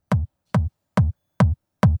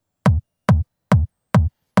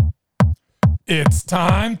It's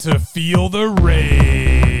time to feel the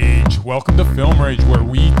rage. Welcome to Film Rage, where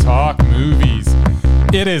we talk movies.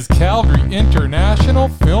 It is Calgary International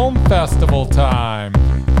Film Festival time.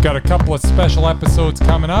 Got a couple of special episodes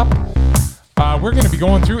coming up. We're going to be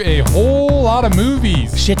going through a whole lot of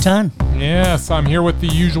movies. Shit ton. Yes, I'm here with the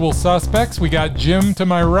usual suspects. We got Jim to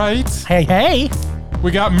my right. Hey, hey.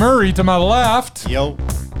 We got Murray to my left. Yo.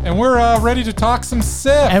 And we're ready to talk some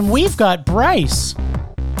Sif. And we've got Bryce.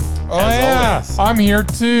 Oh, yeah. Always. I'm here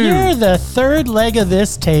too. You're the third leg of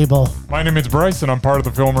this table. My name is Bryce, and I'm part of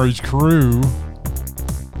the Film Rage crew.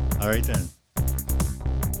 All right, then.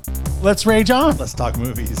 Let's rage on. Let's talk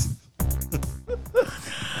movies.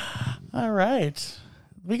 All right.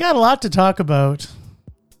 We got a lot to talk about.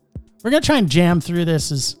 We're going to try and jam through this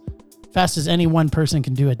as fast as any one person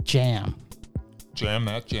can do a jam. Jam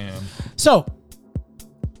that jam. So,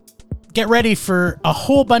 get ready for a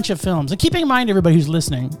whole bunch of films. And keeping in mind, everybody who's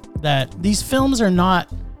listening, that these films are not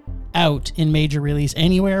out in major release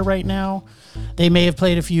anywhere right now. They may have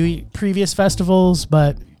played a few previous festivals,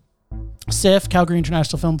 but SIFF, Calgary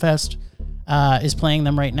International Film Fest, is playing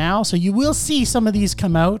them right now. So you will see some of these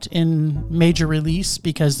come out in major release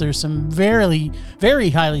because there's some very,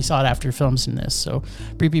 very highly sought after films in this. So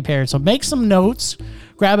be prepared. So make some notes,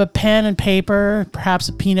 grab a pen and paper, perhaps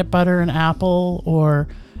a peanut butter and apple, or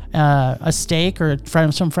a steak or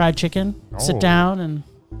some fried chicken. Sit down and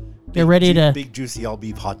get ready to... Big juicy all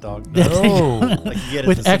beef hot dog. Oh. Like you get at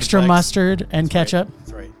with the extra Cineplex. mustard and That's ketchup. Right.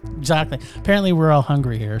 That's right. Exactly. Apparently, we're all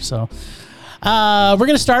hungry here. So, we're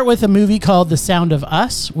going to start with a movie called The Sound of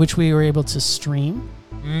Us, which we were able to stream.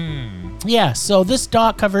 Yeah, so this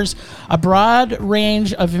doc covers a broad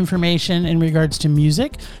range of information in regards to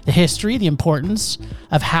music, the history, the importance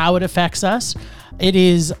of how it affects us. It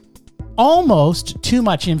is almost too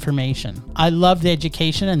much information. I love the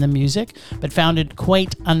education and the music, but found it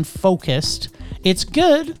quite unfocused. It's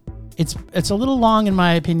good. It's a little long in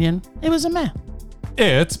my opinion. It was a meh.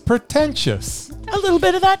 It's pretentious. A little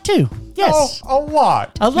bit of that too. Yes. Oh, a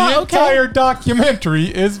lot. A lot, The okay. entire documentary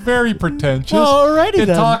is very pretentious. Alrighty it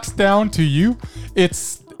then. talks down to you.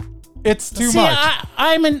 It's too much.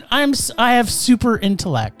 I have super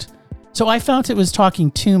intellect. So I felt it was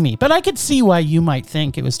talking to me, but I could see why you might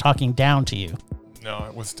think it was talking down to you. No,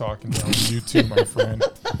 it was talking down to you too, my friend.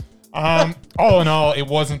 All in all, it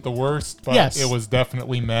wasn't the worst, but Yes. it was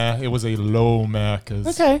definitely meh. It was a low meh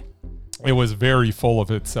because Okay. it was very full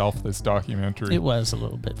of itself, this documentary. It was a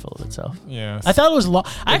little bit full of itself. Yes. I thought it was long.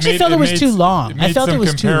 I actually felt it was too long. I felt it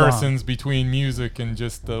was too long. comparisons between music and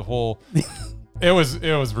just the whole. It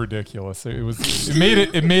was ridiculous. It made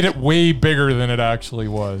it way bigger than it actually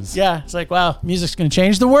was. Yeah, it's like, wow, music's going to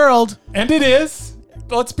change the world. And it is.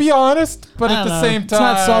 Let's be honest. But I at don't the know. same It's time,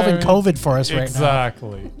 not solving COVID for us right now.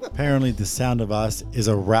 Exactly. Apparently, The Sound of Us is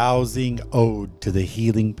a rousing ode to the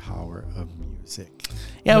healing power of music.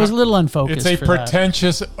 Yeah, it was a little unfocused. It's a for that.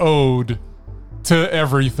 pretentious ode to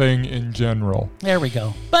everything in general. There we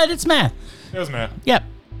go. But it's meh. It was meh. Yep.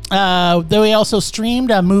 Then we also streamed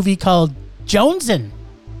a movie called Jonesin'.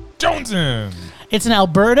 Jonesin'. It's an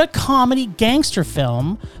Alberta comedy gangster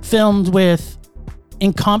film filmed with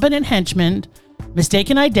incompetent henchmen,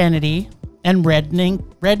 mistaken identity, and redneck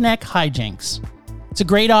hijinks. It's a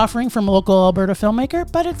great offering from a local Alberta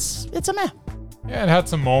filmmaker, but it's a meh. Yeah, it had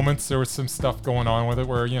some moments. There was some stuff going on with it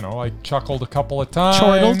where, I chuckled a couple of times.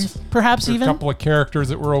 Chortled, perhaps There were even. a couple of characters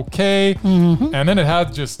that were okay. Mm-hmm. And then it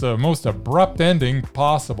had just the most abrupt ending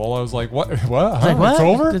possible. I was like, what? What? Like, what? It's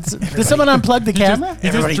over? Did someone unplug the camera?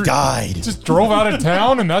 Everybody dr- died. Just drove out of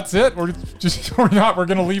town and that's it? We're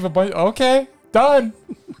going to leave a bunch. Okay, done.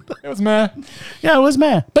 It was meh. Yeah, it was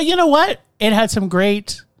meh. But you know what? It had some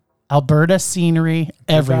great Alberta scenery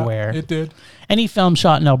everywhere. It did. Any film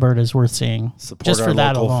shot in Alberta is worth seeing. Support just our for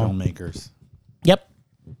that local alone. filmmakers. Yep.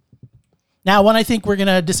 Now, one I think we're going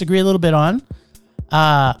to disagree a little bit on.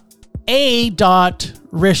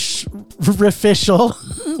 Official.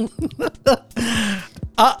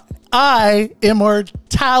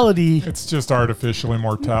 Immortality. It's just artificial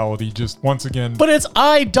immortality. Just once again. But it's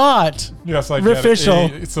I dot. Yes, I Official.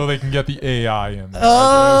 get it. So they can get the AI in there.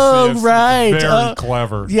 Oh, It's right. Very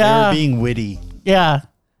clever. Yeah. They're being witty. Yeah.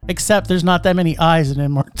 Except there's not that many I's in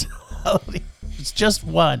immortality. It's just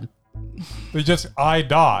one. They just I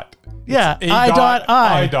dot. Yeah. A I dot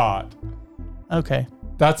I. I dot. Okay.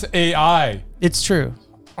 That's AI. It's true.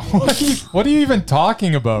 What are you even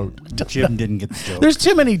talking about? Jim didn't get the joke. There's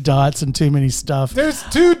too many dots and too many stuff. There's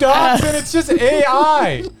two dots and it's just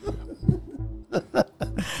AI.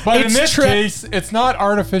 But in It's this case, it's not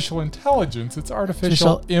artificial intelligence. It's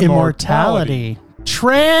artificial Immortality.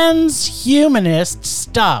 Transhumanist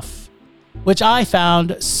stuff. which I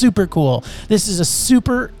found super cool. This is a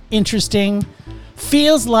super interesting,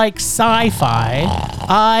 feels like sci-fi.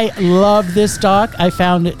 I love this doc. I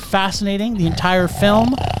found it fascinating, the entire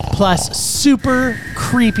film, plus super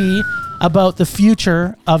creepy about the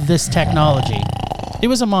future of this technology. It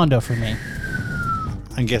was a mondo for me.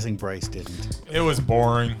 I'm guessing Bryce didn't. It was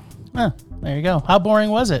boring. Huh, there you go. How boring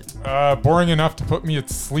was it? Boring enough to put me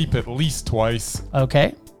to sleep at least twice.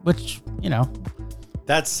 Okay, which,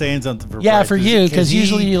 That's saying something for Yeah, Bryce, for you, 'cause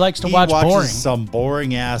usually he likes to watch watches boring. some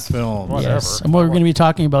boring ass films. Whatever. yes, and we're going to be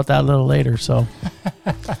talking about that a little later. So,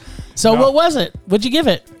 what was it? What'd you give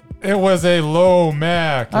it? It was a low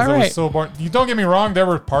Mac. 'Cause All it right. was so boring. You don't get me wrong. There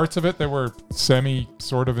were parts of it that were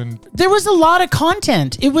sort of in. There was a lot of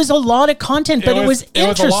content. It was a lot of content, but it was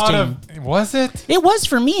interesting. It was a lot of. Was it? It was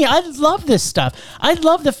for me. I love this stuff. I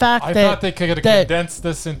love the fact I that thought they could have condensed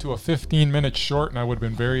this into a 15-minute short, and I would have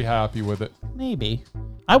been very happy with it. maybe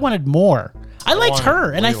I wanted more. I liked wanted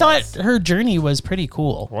her, and I way thought less. her journey was pretty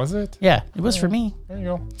cool. Was it? Yeah, it was for me. There you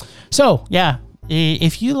go. So, yeah,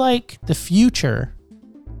 if you like the future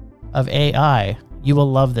of AI, you will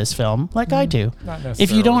love this film like I do. Not If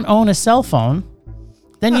necessarily. you don't own a cell phone,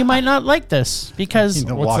 then you might not like this because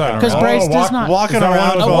know, What's walking that? around. Because Bryce does not. Walking Is that around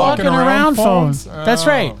one of those phone. walking around phone. phones? That's Oh.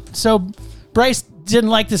 right. So Bryce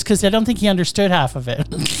didn't like this because I don't think he understood half of it.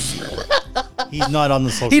 He's not on the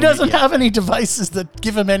social He doesn't media. have any devices that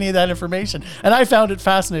give him any of that information. And I found it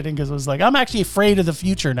fascinating because it was like, I'm actually afraid of the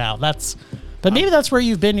future now. But maybe that's where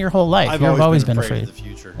you've been your whole life. I've You've always been afraid afraid. of the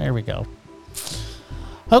future. There we go.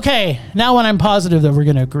 Okay, now one I'm positive that we're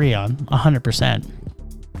going to agree on 100%.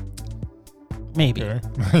 Maybe. Okay.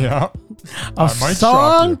 Yeah. A I might shock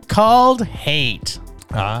song you. called Hate.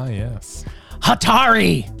 Ah, yes.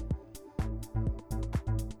 Hatari.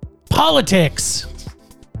 Politics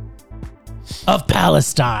of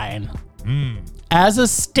Palestine as a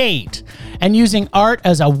state and using art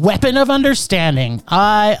as a weapon of understanding.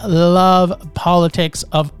 I love politics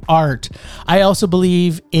of art. I also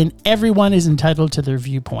believe in everyone is entitled to their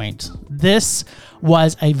viewpoint. This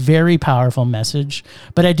was a very powerful message,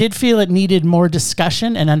 but I did feel it needed more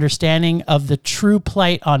discussion and understanding of the true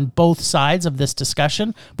plight on both sides of this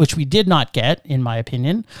discussion, which we did not get, in my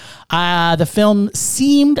opinion. The film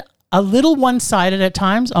seemed a little one-sided at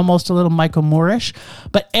times, almost a little Michael Moore-ish,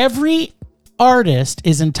 but every artist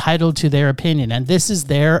is entitled to their opinion, and this is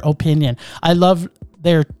their opinion. I love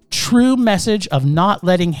their true message of not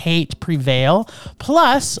letting hate prevail.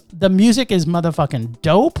 Plus, the music is motherfucking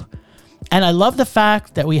dope, and I love the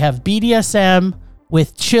fact that we have BDSM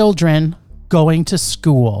with children going to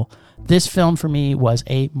school. This film for me was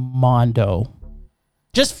a mondo.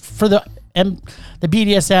 Just for the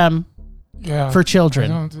BDSM Yeah. for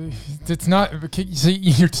children. It's not. See,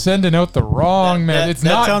 you're sending out the wrong man. It's that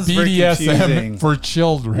not sounds very confusing. BDSM for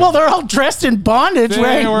children. Well, they're all dressed in bondage, They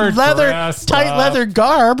wearing were leather, dressed tight up. leather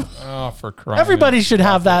garb. oh, for crying! Everybody should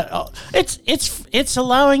have that. It's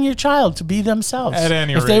allowing your child to be themselves. At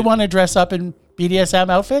any if they rate. want to dress up in BDSM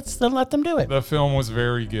outfits, then let them do it. The film was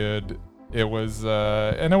very good. It was,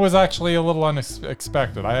 and it was actually a little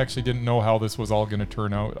unexpected. I actually didn't know how this was all going to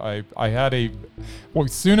turn out. I had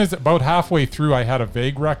as soon as about halfway through, I had a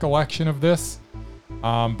vague recollection of this,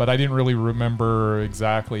 but I didn't really remember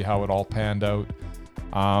exactly how it all panned out.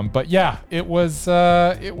 But yeah, it was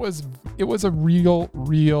a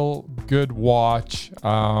real good watch.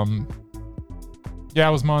 Yeah,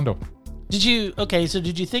 it was Mondo. Did you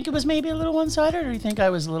think it was maybe a little one-sided, or do you think I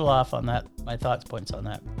was a little off on that? My points on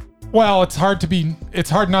that. Well, it's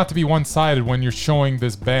hard not to be one-sided when you're showing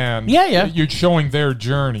this band. Yeah. You're showing their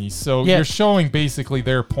journey. So Yeah. you're showing basically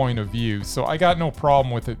their point of view. So I got no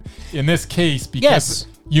problem with it in this case because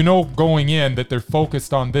Yes. going in that they're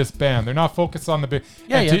focused on this band. They're not focused on the big.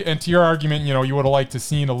 Yeah, and to your argument, you would have liked to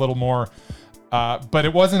seen a little more. But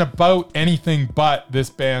it wasn't about anything but this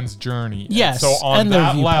band's journey. And Yes, so on and their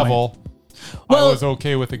that viewpoint. level, Well- I was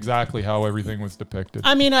okay with exactly how everything was depicted.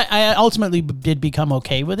 I mean, I ultimately did become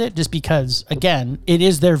okay with it just because, again, it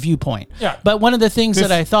is their viewpoint. Yeah. But one of the things This-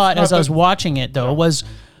 that I thought not as I was that- watching it, though, was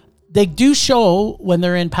they do show when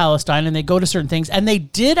they're in Palestine and they go to certain things, and they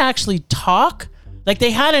did actually talk. Like,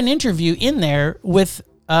 they had an interview in there with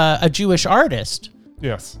a Jewish artist,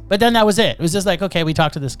 Yes. but then that was it. It was just like, okay, we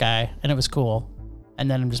talked to this guy, and it was cool, and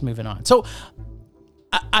then I'm just moving on. So,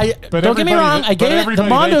 But don't get me everybody wrong, that- I get but it. The everybody they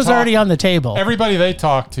Mondo's talk- already on the table. Everybody they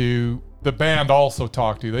talked to, the band also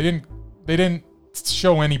talked to. They didn't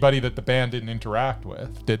show anybody that the band didn't interact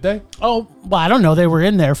with, did they? Oh, well, I don't know. They were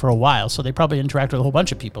in there for a while, so they probably interacted with a whole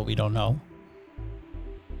bunch of people we don't know.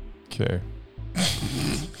 Okay.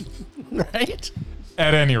 Right?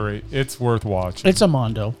 At any rate, it's worth watching. It's a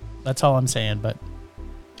Mondo. That's all I'm saying. But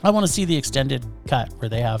I want to see the extended cut where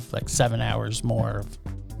they have like 7 hours more of,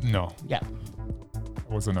 No, yeah. that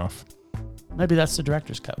was enough. Maybe that's the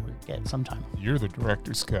director's cut we get sometime. You're the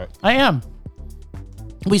director's cut. I am.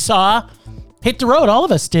 We saw Hit the Road. All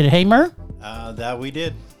of us did it. Hey, Mer? That we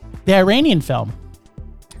did. The Iranian film.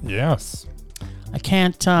 Yes. I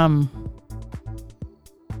can't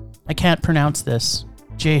pronounce this.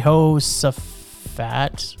 Jehoshaphat.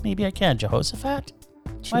 Maybe I can. Jehoshaphat?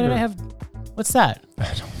 Why did I have... What's that?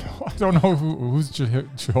 I don't know who's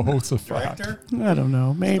Jehoshaphat. Director? I don't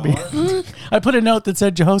know. Maybe. I put a note that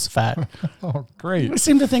said Jehoshaphat. Oh, great. I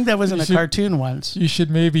seem to think that was in a should- cartoon once. You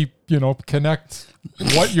should maybe, connect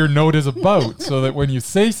what your note is about so that when you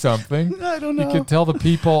say something, I don't you know. can tell the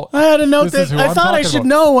people. I had a note This is that who I I'm thought I talking should about.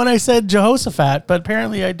 know when I said Jehoshaphat, but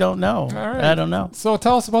apparently I don't know. All right. I don't know. So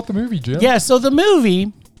tell us about the movie, Jim. Yeah, so the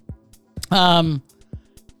movie, the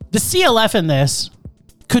CLF in this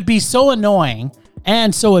could be so annoying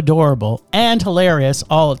and so adorable and hilarious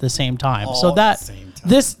all at the same time. All so at that the same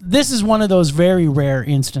time. this is one of those very rare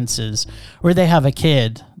instances where they have a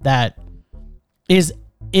kid that is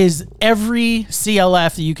every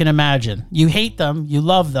CLF that you can imagine. You hate them, you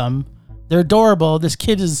love them, they're adorable. This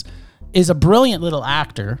kid is a brilliant little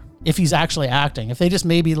actor. If he's actually acting, if they just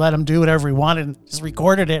maybe let him do whatever he wanted and just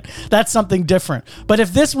recorded it, that's something different. But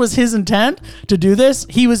if this was his intent to do this,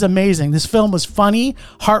 he was amazing. This film was funny,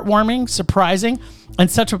 heartwarming, surprising,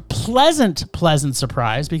 and such a pleasant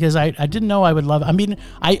surprise because I didn't know I would love it. I mean,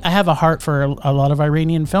 I have a heart for a lot of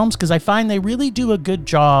Iranian films because I find they really do a good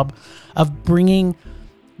job of bringing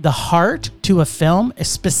the heart to a film,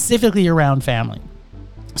 specifically around family.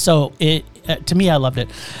 So to me, I loved it.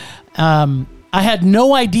 I had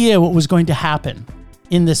no idea what was going to happen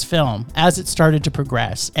in this film as it started to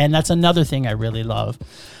progress. And that's another thing I really love.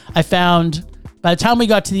 I found by the time we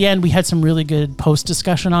got to the end, we had some really good post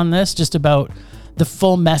discussion on this, just about the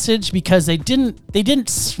full message, because they didn't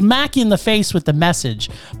smack you in the face with the message,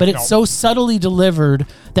 but it's so subtly delivered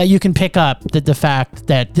that you can pick up the fact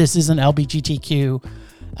that this is an LGBTQ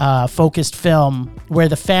focused film where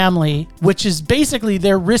the family, which is basically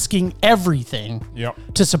they're risking everything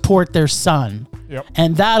to support their son. Yep.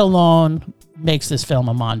 And that alone makes this film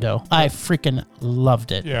a Mondo. I freaking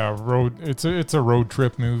loved it. Yeah, it's a road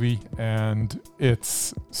trip movie, and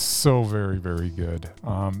it's so very, very good.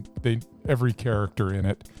 Every character in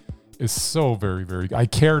it is so very, very good. I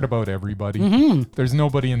cared about everybody. Mm-hmm. There's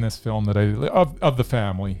nobody in this film that of the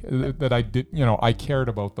family that I did, I cared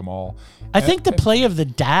about them all. I think the play of the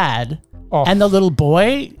dad Oh. and the little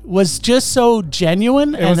boy was just so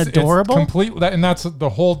genuine and adorable. And that's the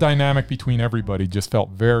whole dynamic between everybody just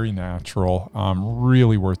felt very natural.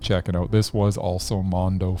 Really worth checking out. This was also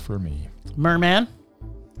Mondo for me. Merman?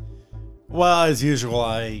 Well, as usual,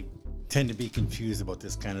 I tend to be confused about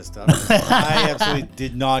this kind of stuff. I absolutely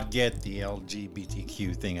did not get the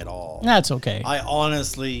LGBTQ thing at all. That's okay. I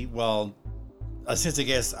honestly, since I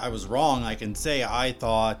guess I was wrong, I can say I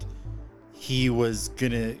thought he was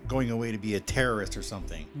going away to be a terrorist or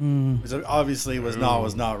something. Which obviously was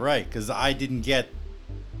not right, because I didn't get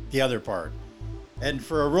the other part. And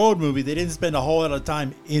for a road movie, they didn't spend a whole lot of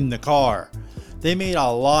time in the car. They made a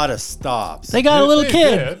lot of stops. They got a little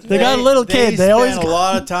kid. They got a little kid. They always spent a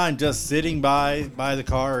lot of time just sitting by the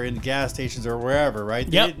car or in gas stations or wherever, right?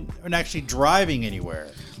 They weren't actually driving anywhere.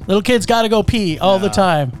 Little kids got to go pee all the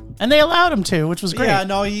time. And they allowed him to, which was great. Yeah,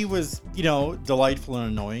 no, he was, delightful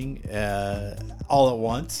and annoying all at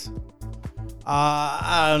once.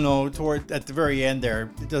 I don't know, at the very end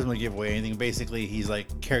there, it doesn't really give away anything. Basically, he's like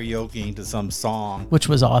karaokeing to some song. Which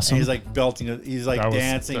was awesome. And he's like belting, he's like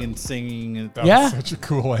dancing and singing. And That was such a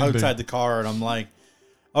cool ending. outside the car, and I'm like,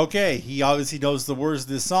 okay, he obviously knows the words of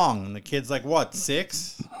this song. And the kid's like, what,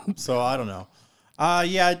 6? So I don't know.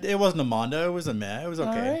 Yeah, it wasn't a Mondo. It was a meh. It was okay.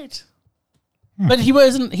 All right. But he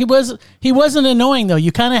wasn't annoying though.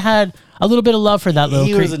 You kind of had a little bit of love for that little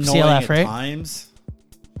He was annoying CLF, at right? times.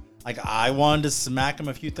 Like, I wanted to smack him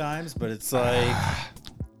a few times, but it's like...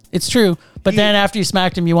 It's true. But then after you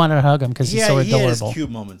smacked him, you wanted to hug him because he's so he had his adorable.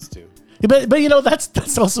 cute moments too. But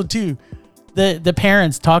that's also too. The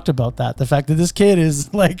parents talked about that. The fact that this kid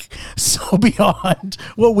is like so beyond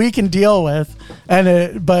what we can deal with,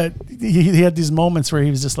 and but he had these moments where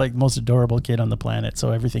he was just like the most adorable kid on the planet.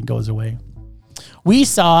 So everything goes away. We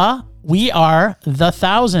saw We Are the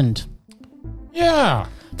 1,000. Yeah.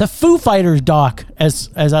 The Foo Fighters doc, as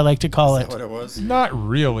I like to call Is it. that what it was? Not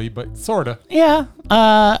really, but sort of. Yeah.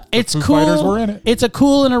 It's Foo cool. Fighters were in it. It's a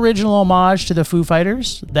cool and original homage to the Foo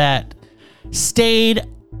Fighters that stayed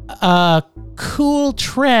a cool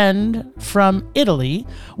trend from Italy.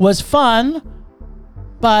 Was fun,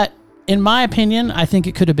 but in my opinion, I think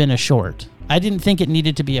it could have been a short. I didn't think it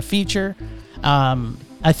needed to be a feature.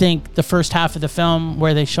 I think the first half of the film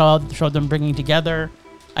where they showed them bringing together,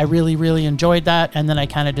 I really, really enjoyed that. And then I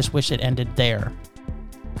kind of just wish it ended there.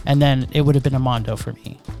 And then it would have been a Mondo for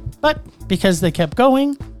me. But because they kept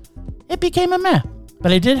going, it became a meh.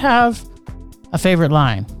 But I did have a favorite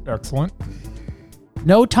line. Excellent.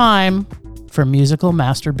 No time for musical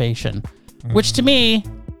masturbation, which to me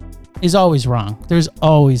is always wrong. There's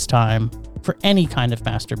always time for any kind of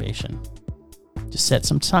masturbation. Just set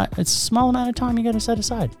some time. It's a small amount of time you got to set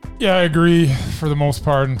aside. Yeah, I agree for the most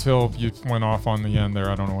part until you went off on the end there.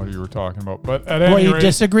 I don't know what you were talking about. But at any Well, you rate,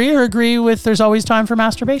 disagree or agree with there's always time for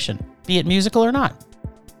masturbation, be it musical or not.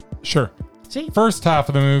 sure. See? First half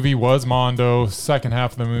of the movie was Mondo. Second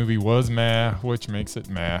half of the movie was meh, which makes it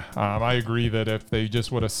meh. I agree that if they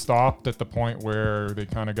just would have stopped at the point where they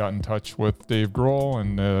kind of got in touch with Dave Grohl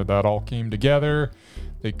and that all came together,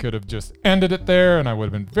 they could have just ended it there and I would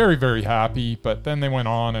have been very, very happy. But then they went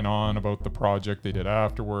on and on about the project they did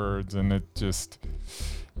afterwards, and it just,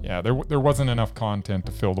 yeah, there wasn't enough content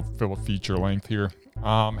to fill a feature length here.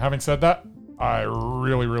 Having said that, I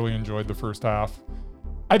really, really enjoyed the first half.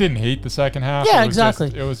 I didn't hate the second half. Yeah, it was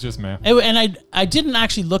exactly. It was just meh. And I didn't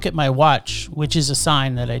actually look at my watch, which is a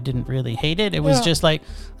sign that I didn't really hate it. It was Yeah. just like,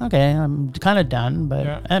 okay, I'm kind of done. But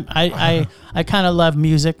Yeah. I kind of love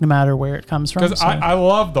music no matter where it comes from. Because so- I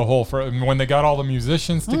love the whole, when they got all the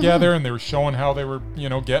musicians together and they were showing how they were,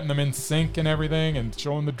 getting them in sync and everything and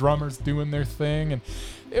showing the drummers doing their thing. And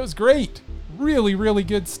it was great. Really, really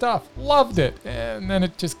good stuff. Loved it. And then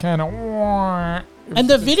it just kind of... And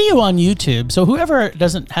the video on YouTube, so whoever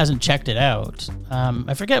hasn't checked it out,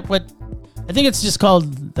 I forget what, I think it's just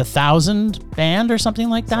called the 1000 Band or something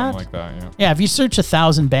like that. Something like that, yeah. Yeah, if you search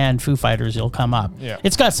 1000 Band Foo Fighters, you'll come up. Yeah.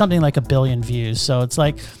 It's got something like 1 billion views. So it's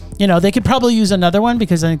like, they could probably use another one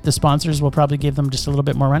because I think the sponsors will probably give them just a little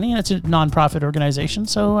bit more money. And it's a nonprofit organization,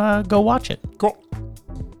 so go watch it. Cool.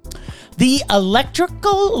 The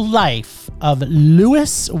Electrical Life of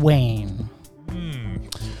Louis Wayne.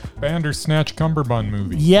 Bandersnatch Cumberbund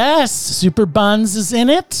movie. Yes, Super Buns is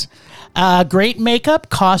in it. Great makeup,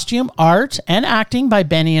 costume, art, and acting by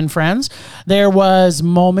Benny and friends. There was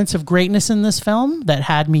moments of greatness in this film that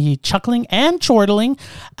had me chuckling and chortling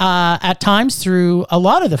at times through a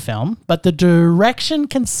lot of the film, but the direction,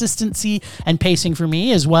 consistency, and pacing for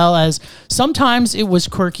me, as well as sometimes it was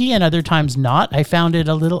quirky and other times not. I found it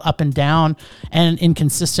a little up and down and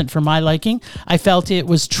inconsistent for my liking. I felt it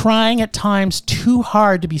was trying at times too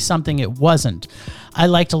hard to be something it wasn't. I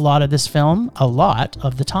liked a lot of this film a lot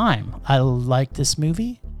of the time. I liked this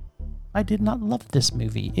movie. I did not love this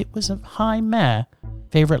movie. It was a high meh.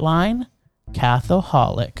 Favorite line?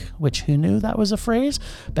 Cathoholic, which who knew that was a phrase?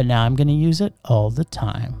 But now I'm going to use it all the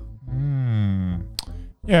time.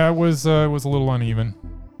 Yeah, it was a little uneven.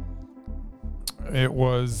 It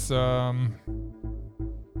was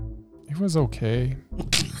okay.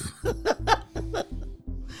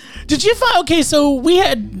 Did you find, okay, so we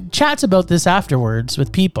had chats about this afterwards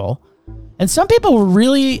with people, and some people were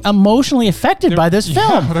really emotionally affected by this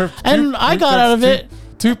film. And I got out of it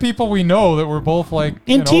Two people we know that were both like...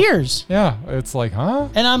 in tears. Yeah, it's like, huh?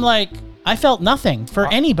 And I'm like, I felt nothing for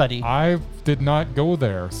anybody. I did not go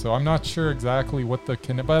there, so I'm not sure exactly what the...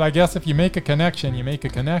 But I guess if you make a connection, you make a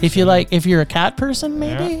connection. If you're a cat person,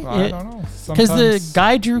 maybe? Yeah, I don't know. Because the Sometimes-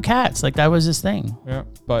 guy drew cats. Like, that was his thing. Yeah,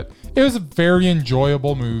 but it was a very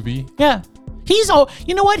enjoyable movie. Yeah.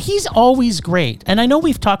 You know what? He's always great. And I know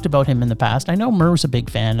we've talked about him in the past. I know Merv's a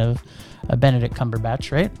big fan of Benedict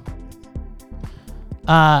Cumberbatch, right?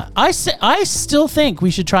 I still think we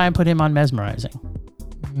should try and put him on Mesmerizing.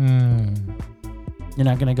 You're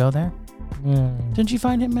not going to go there? Didn't you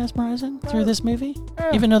find him mesmerizing through this movie?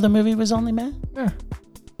 Yeah. Even though the movie was only meh? Yeah,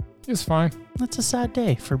 he was fine. That's a sad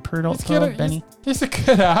day for He's good. Benny. He's a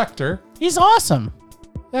good actor. He's awesome.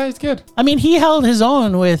 Yeah, he's good. I mean, he held his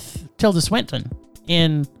own with Tilda Swinton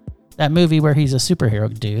in that movie where he's a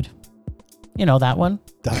superhero dude. You know that one?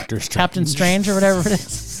 Doctor Strange. Captain Strange or whatever it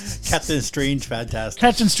is. Captain Strange, fantastic.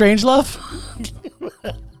 Captain Strangelove?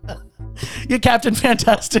 You're Captain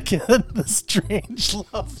Fantastic and the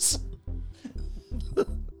Strangeloves.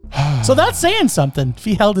 So that's saying something if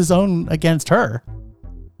he held his own against her.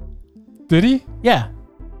 Did he? Yeah.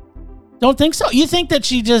 Don't think so? You think that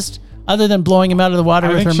she just, other than blowing him out of the water I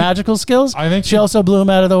with think her she- magical skills, I think she she- also blew him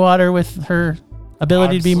out of the water with her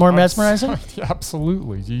ability to be more mesmerizing? Yeah,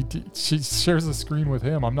 absolutely. She shares a screen with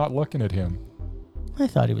him. I'm not looking at him. I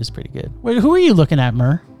thought he was pretty good. Wait, who are you looking at,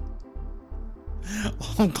 Mur?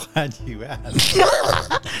 I'm glad you asked.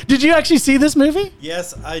 Did you actually see this movie?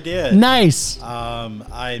 Yes, I did. Nice.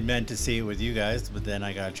 I meant to see it with you guys, but then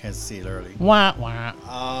I got a chance to see it early. Wah, wah.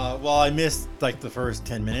 Well, I missed like the first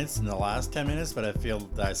 10 minutes and the last 10 minutes, but I feel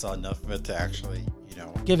that I saw enough of it to actually,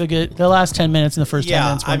 Give a good. The last 10 minutes and the first 10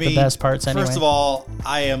 minutes weren't the best parts anyway. First of all,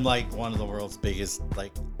 I am like one of the world's biggest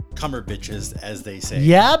like cumber bitches, as they say.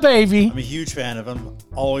 Yeah, baby. I'm a huge fan of him,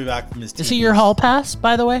 all the way back from his. Is he your hall pass,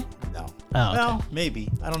 by the way? No. Oh, okay. Well, maybe.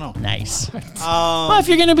 I don't know. Nice. Well, if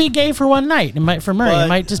you're gonna be gay for one night, it might for Murray, it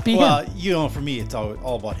might just be him. For me, it's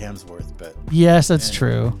all about Hemsworth, but Yes, that's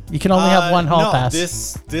true. You can only have one hall pass.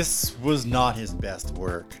 This was not his best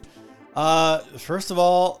work. First of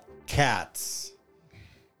all, cats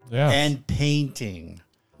and painting.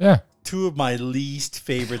 Yeah. Two of my least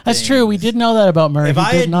favorite That's things. true. We did know that about Murray. If He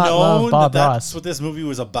I did had not love known Bob that Ross. that's what this movie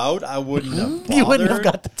was about, I wouldn't have bothered. You wouldn't have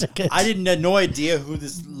got the tickets. I didn't have no idea who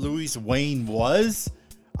this Louis Wayne was.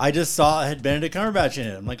 I just saw it had Benedict Cumberbatch in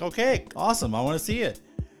it. I'm like, okay, awesome. I want to see it.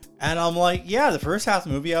 And I'm like, yeah, the first half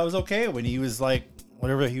of the movie I was okay when he was like,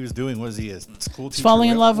 whatever he was doing, was he a school teacher? He's falling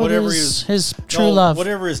in love with his true love.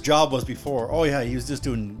 Whatever his job was before. Oh yeah, he was just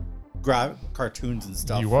doing cartoons and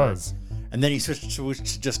stuff. He was. And then he switched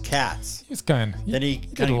to just cats. He's kind. Then he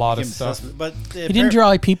did a lot of stuff. But He didn't draw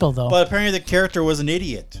like people though. But apparently the character was an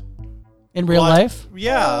idiot. In real life?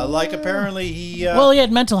 Yeah, like apparently he. Well, he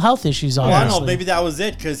had mental health issues. Well, Obviously. I don't know. Maybe that was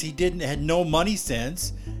it because he had no money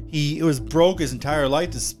sense. He was broke his entire life,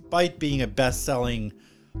 despite being a best-selling,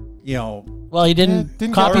 Well, he didn't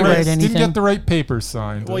Didn't copyright get anything. Didn't get the right papers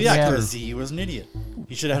signed. Well, yeah, Yeah. because he was an idiot.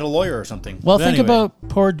 He should have had a lawyer or something. Well, But think anyway, about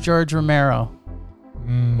poor George Romero.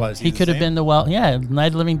 what, is He the could have same? been Night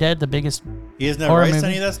of the Living Dead, the biggest. He has no horror rights to movie.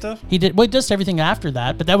 any of that stuff. He did. Well, he does everything after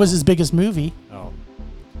that, but that was his biggest movie. Oh.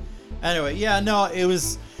 Anyway, yeah, no, it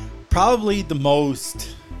was probably the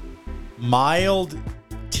most mild,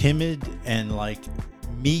 timid, and like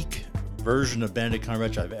meek version of Benedict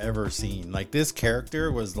Cumberbatch I've ever seen. Like this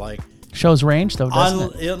character was like Shows range though,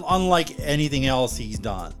 doesn't it? unlike anything else he's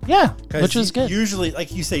done. Yeah, 'Cause which was good. Usually,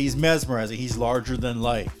 like you say, he's mesmerizing. He's larger than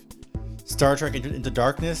life. Star Trek Into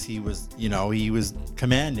Darkness, he was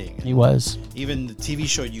commanding. He was. Even the TV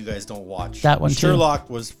show you guys don't watch. That one too. Sherlock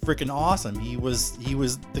was freaking awesome. He was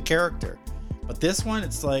the character. But this one,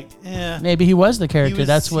 it's like, Maybe he was the character. was-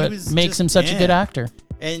 That's he what was makes just- him such a good actor.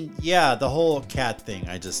 And yeah, the whole cat thing,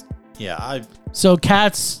 So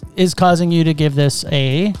Cats is causing you to give this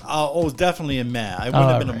a. definitely a meh. I wouldn't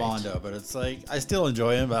have been a Alright. Mondo, but it's like, I still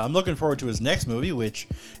enjoy him. But I'm looking forward to his next movie, which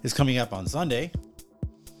is coming up on Sunday.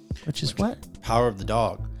 Which is what? Power of the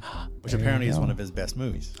Dog, which There you apparently is go. one of his best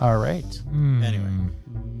movies. All right. Anyway,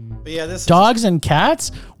 but yeah, this Dogs and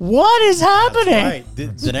cats? What is is happening right.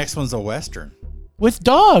 The next one's a Western. with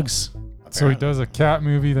dogs? So he does a cat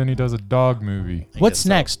movie, then he does a dog movie. What's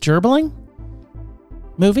next? Gerbling?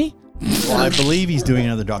 Movie? Well, I believe he's doing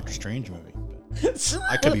another Doctor Strange movie. But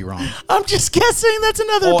I could be wrong. I'm just guessing. That's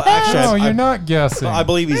another Oh, pass. actually, No, I- you're not guessing. I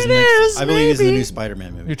believe he's It the next. is, I believe he's in the maybe. new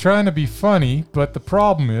Spider-Man movie. You're trying to be funny, but the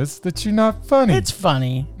problem is that you're not funny. It's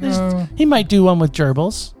funny. No. He might do one with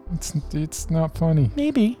gerbils. It's not funny.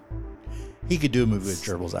 Maybe. He could do a movie with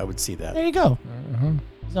gerbils. I would see that. There you go.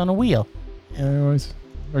 He's on a wheel. Anyways,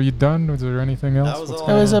 are you done? Was there anything else? That was What's all.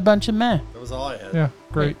 That going was on? a bunch of meh. That was all I had. Yeah,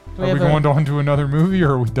 great. Do we Are we have going on to another movie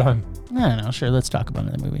or are we done? I don't know. Sure, let's talk about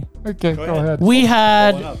another movie. Okay, Go go ahead. ahead. We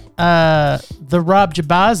had Following the Rob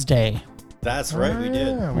Jabaz Day. That's right. We did.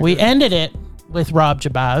 Yeah, We did. ended it with Rob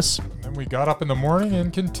Jabaz. And we got up in the morning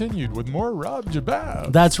and continued with more Rob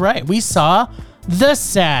Jabaz. That's right. We saw The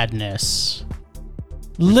Sadness.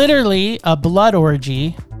 Literally a blood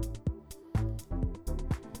orgy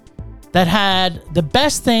that had the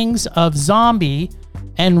best things of zombie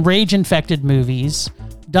and rage-infected movies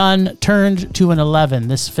done turned to an 11.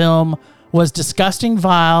 This film was disgusting,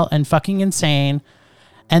 vile, and fucking insane,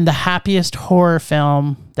 and the happiest horror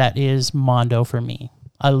film that is Mondo for me.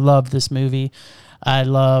 I love this movie. I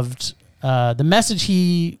loved the message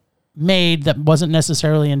he made that wasn't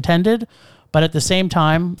necessarily intended, but at the same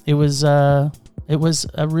time, it was a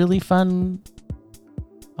really fun,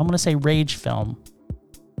 I'm going to say rage film,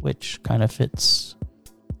 which kind of fits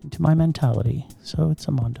into my mentality. So it's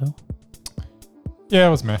a Mondo. Yeah,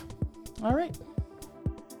 it was meh. All right.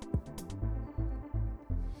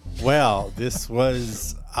 Well, this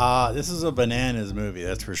was a bananas movie,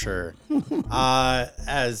 that's for sure.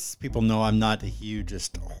 As people know, I'm not the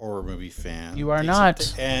hugest horror movie fan. You are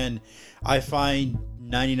not. And I find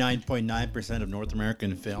 99.9% of North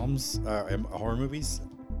American films, horror movies,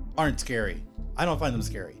 aren't scary. I don't find them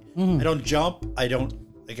scary. I don't jump. I don't,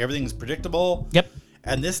 like, everything's predictable. Yep.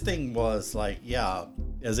 And this thing was like, yeah,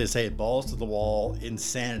 as they say, balls to the wall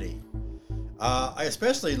insanity. I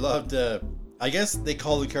especially loved. I guess they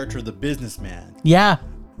call the character the businessman. Yeah.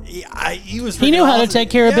 He was. He knew how to awesome. take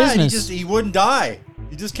care of business. He wouldn't die.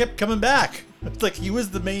 He just kept coming back. It's like he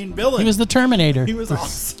was the main villain. He was the Terminator. He was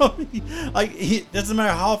awesome. Doesn't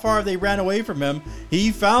matter how far they ran away from him,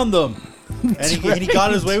 he found them, and he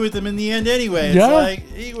got his way with them in the end. Anyway, it's like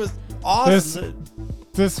he was awesome.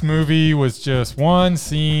 This movie was just one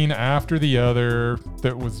scene after the other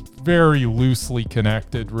that was very loosely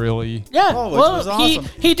connected, really. Yeah, which was awesome.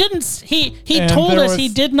 he didn't. He And told there us he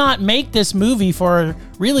was- did not make this movie for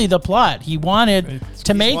really the plot. He wanted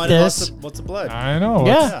to make this. Lots of blood. I know.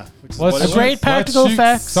 Yeah. Which is Let's what it A was. great practical shoot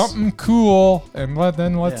effects. something cool, and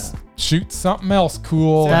let's shoot something else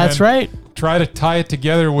cool. and That's then right. Try to tie it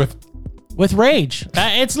together with. With Rage,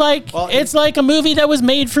 it's like Well, it's like a movie that was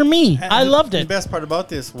made for me. And I loved The it. best part about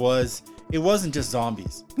this was it wasn't just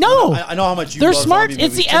zombies. No. I know how much you They're love smart. zombie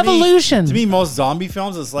It's movies. the evolution. To me, most zombie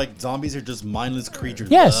films is like zombies are just mindless creatures.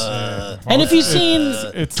 Yes. And if you've It's seen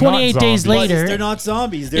not 28 Days zombies. But Later, they're not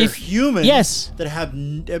zombies. They're If- humans. yes. That have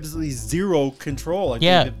absolutely zero control. Like,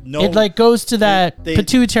 yeah, they have no, it like goes to that they-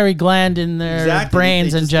 pituitary gland in their exactly,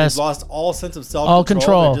 brains they and they've just lost all sense of self. all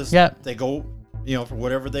control. They just, Yeah. They go, for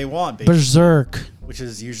whatever they want, basically, berserk. which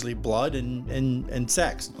is usually blood and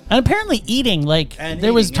sex. And apparently eating, like And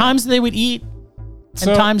there was eating, yeah. times they would eat So-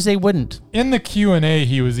 and times they wouldn't. In the Q&A,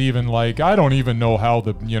 he was even like, I don't even know how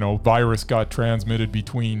the virus got transmitted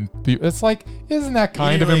between people. It's like, isn't that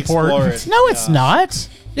kind of really important? explore it. No, it's Yeah. not.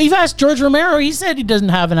 You've asked George Romero. He said he doesn't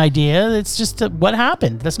have an idea. It's just what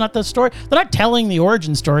happened. That's not the story. They're not telling the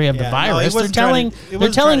origin story of the Yeah, no, he virus. wasn't They're trying telling to- he they're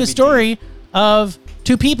wasn't telling trying a to be story of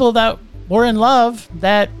two people that were in love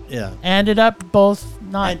that Yeah. ended up both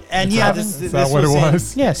not. And yeah, having- this Is that what it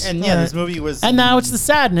was? Yes. And yeah, uh, this movie was. And now it's the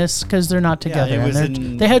sadness because they're not together. it and was they're-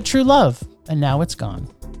 in- they had true love, and now it's gone.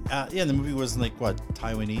 the movie was like what,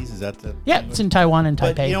 Taiwanese? Is that the? Yeah, it's in Taiwan and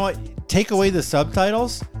Taipei. But you know what? Take away the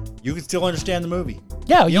subtitles, you can still understand the movie.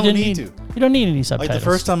 yeah, you don't didn't need to. You don't need any subtitles. Like the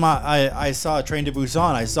first time I saw Train to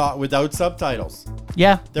Busan, I saw it without subtitles.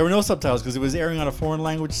 Yeah, There were no subtitles because it was airing on a foreign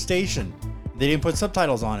language station. They didn't put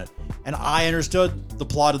subtitles on it. And I understood the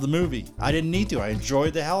plot of the movie. I didn't need to. I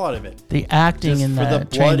enjoyed the hell out of it. the acting Just in for the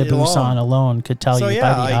that Train to blood Busan alone could tell So you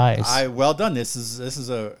yeah, by the eyes. I well done. This is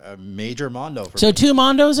a major mondo for So me. two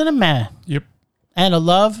Mondos and a meh, Yep. and a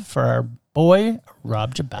love for our boy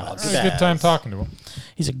Rob Jabaz. It was a good time talking to him.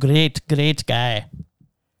 He's a great, great guy.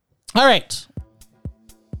 All right,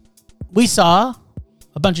 we saw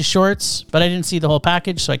a bunch of shorts, but I didn't see the whole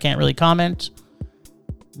package, so I can't really comment.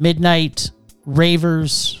 Midnight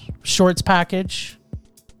Ravers shorts package.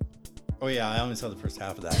 Oh yeah, I only saw the first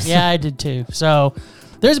half of that. Yeah, I did too. So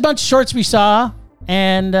there's a bunch of shorts we saw,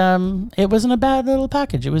 and it wasn't a bad little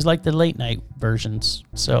package. It was like the late night versions.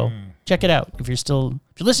 So check it out if you're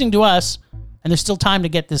listening to us, and there's still time to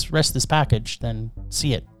get this rest of this package. Then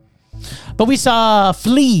see it. But we saw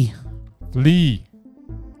Flea, Lee.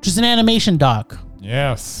 which is an animation doc.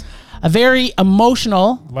 Yes. A very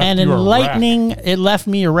emotional Left and you a enlightening. It left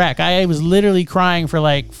me a wreck. I was literally crying for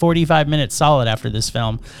like 45 minutes solid after this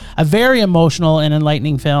film. A very emotional and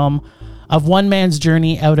enlightening film of one man's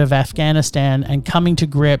journey out of Afghanistan and coming to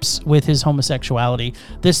grips with his homosexuality.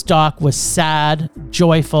 This doc was sad,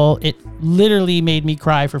 joyful. It literally made me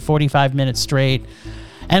cry for 45 minutes straight,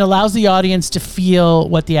 and allows the audience to feel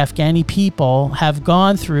what the Afghani people have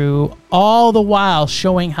gone through, all the while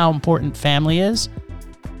showing how important family is.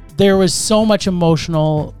 There was so much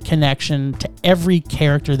emotional connection to every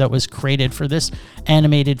character that was created for this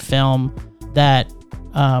animated film that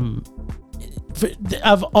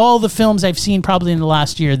of all the films I've seen probably in the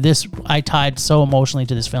last year, this I tied so emotionally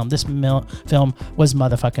to this film. This film was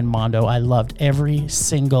motherfucking Mondo. I loved every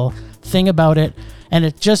single thing about it, and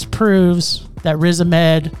it just proves that Riz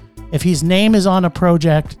Ahmed, if his name is on a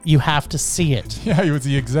project, you have to see it. Yeah, he was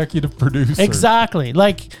the executive producer. Exactly.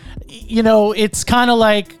 Like, it's kind of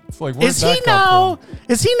like, It's like, where'd that come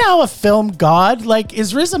is he now a film god? Like,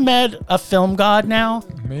 is Riz Ahmed a film god now?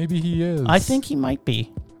 from? Maybe he is. I think he might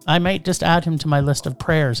be. I might just add him to my list of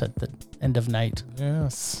prayers at the end of night.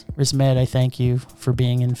 Yes. Riz Ahmed, I thank you for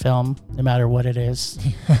being in film, no matter what it is.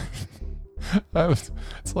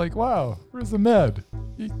 It's like, wow, Riz Ahmed.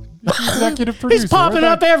 He's executive producer. He's popping Where'd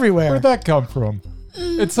up that- everywhere. Where'd that come from?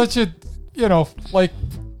 It's such a, like,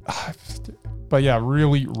 but yeah,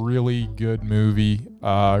 really, really good movie.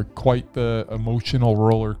 Quite the emotional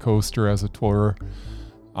roller coaster as it were.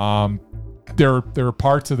 There are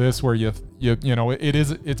parts of this where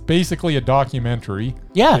it's basically a documentary.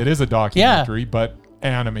 Yeah. It is a documentary, but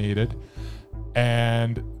animated.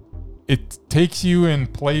 And it takes you and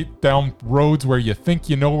down roads where you think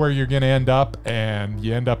you know where you're going to end up, and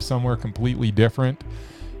you end up somewhere completely different.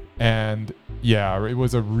 And yeah, it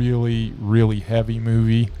was a really, really heavy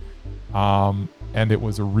movie. And it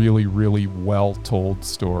was a really, really well told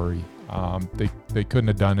story. They couldn't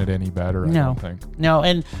have done it any better, I don't think. No,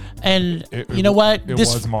 and you know what? It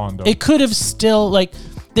was Mondo. It could have still,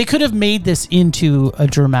 they could have made this into a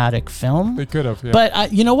dramatic film. They could have, yeah.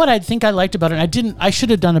 But you know what I think I liked about it? I should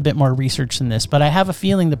have done a bit more research than this, but I have a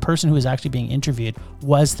feeling the person who was actually being interviewed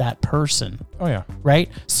was that person. Oh, yeah. Right?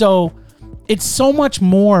 So it's so much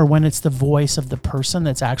more when it's the voice of the person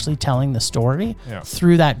that's actually telling the story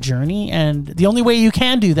through that journey. And the only way you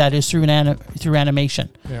can do that is through through animation.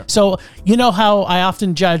 Yeah. So you know how I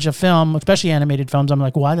often judge a film, especially animated films. I'm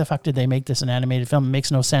like, why the fuck did they make this an animated film? It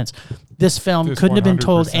makes no sense. This film couldn't have been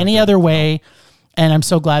told any other way. And I'm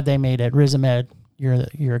so glad they made it. Riz Ahmed,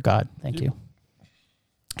 you're a god. Thank you.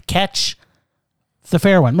 Catch the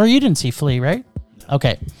Fair One. Murray, you didn't see Flea, right?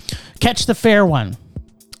 Okay. Catch the Fair One.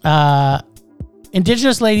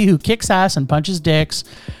 Indigenous lady who kicks ass and punches dicks.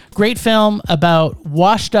 Great film about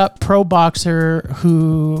washed up pro boxer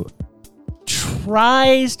who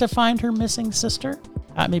tries to find her missing sister.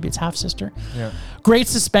 Maybe it's half sister. Yeah. Great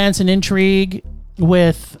suspense and intrigue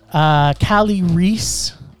with Callie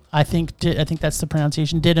Reese. I think that's the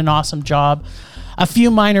pronunciation. Did an awesome job. A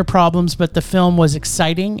few minor problems, but the film was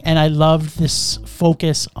exciting, and I loved this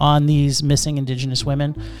focus on these missing Indigenous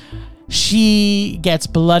women. She gets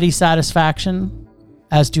bloody satisfaction,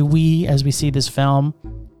 as do we, as we see this film.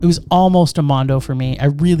 It was almost a Mondo for me. I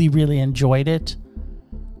really, really enjoyed it,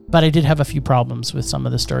 but I did have a few problems with some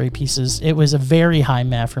of the story pieces. It was a very high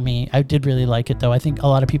meh for me. I did really like it, though. I think a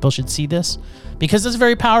lot of people should see this because it's a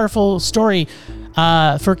very powerful story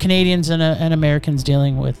for Canadians and Americans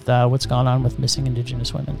dealing with what's gone on with missing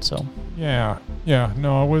Indigenous women. So yeah,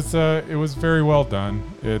 no, it was very well done.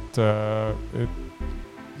 It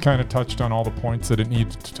kind of touched on all the points that it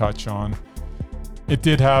needed to touch on. It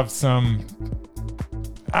did have some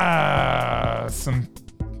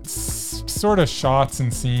sort of shots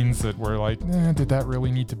and scenes that were like, did that really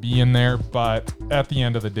need to be in there? But at the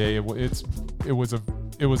end of the day, it was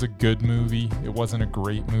a good movie. It wasn't a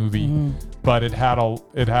great movie, but it had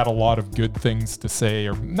a lot of good things to say,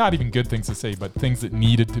 or not even good things to say, but things that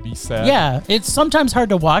needed to be said. Yeah, it's sometimes hard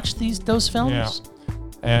to watch those films. Yeah.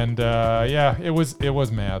 And it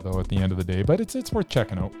was mad though at the end of the day, but it's worth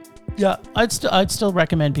checking out. Yeah, I'd still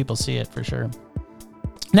recommend people see it for sure.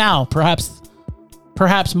 Now, perhaps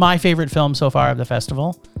my favorite film so far of the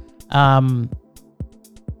festival, Titane.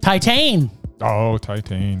 Oh,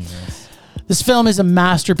 Titane, yes. This film is a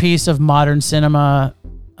masterpiece of modern cinema.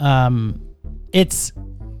 It's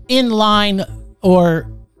in line, or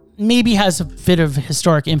maybe has a bit of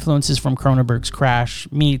historic influences from Cronenberg's Crash,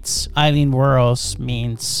 meets Eileen Wuornos,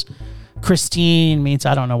 meets Christine, meets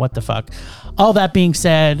I don't know what the fuck. All that being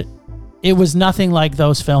said, it was nothing like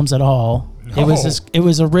those films at all. No. It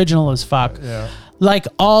was original as fuck. Yeah. Like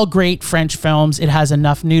all great French films, it has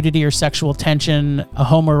enough nudity or sexual tension,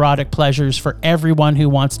 homoerotic pleasures for everyone who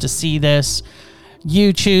wants to see this.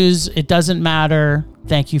 You choose, it doesn't matter.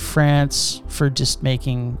 Thank you, France, for just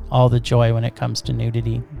making all the joy when it comes to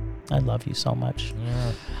nudity. I love you so much.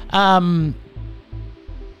 Yeah.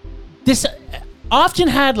 This often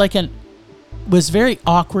had was very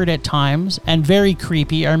awkward at times and very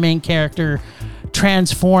creepy. Our main character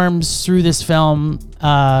transforms through this film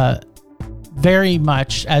very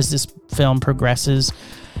much as this film progresses,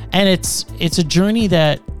 and it's a journey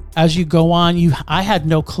that as you go on, I had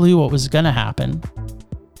no clue what was going to happen,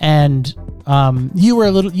 and you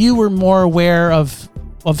were more aware of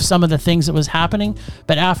some of the things that was happening.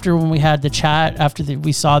 But after when we had the chat,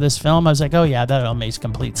 we saw this film, I was like, oh yeah, that all makes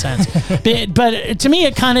complete sense. but to me,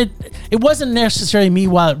 it wasn't necessarily me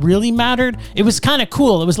while it really mattered. It was kind of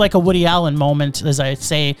cool. It was like a Woody Allen moment, as I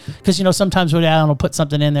say, because sometimes Woody Allen will put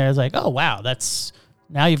something in there. It's like, oh wow,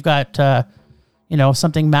 now you've got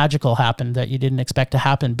something magical happened that you didn't expect to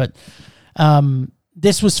happen. But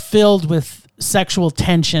this was filled with sexual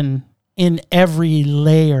tension in every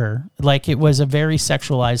layer. Like, it was a very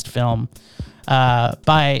sexualized film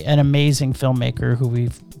by an amazing filmmaker who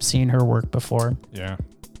we've seen her work before. Yeah.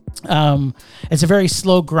 It's a very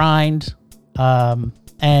slow grind,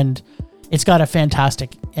 and it's got a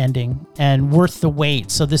fantastic ending and worth the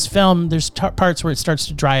wait. So this film, there's parts where it starts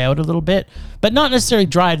to dry out a little bit, but not necessarily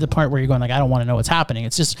dry to the point where you're going like, I don't want to know what's happening.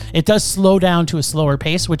 It's just, it does slow down to a slower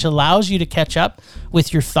pace, which allows you to catch up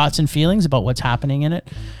with your thoughts and feelings about what's happening in it.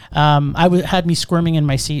 Had me squirming in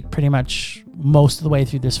my seat pretty much most of the way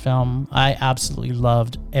through this film. I absolutely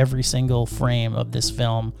loved every single frame of this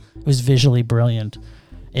film. It was visually brilliant.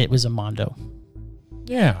 it was a Mondo.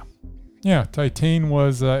 Yeah. Yeah. Titan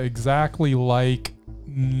was exactly like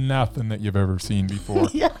nothing that you've ever seen before.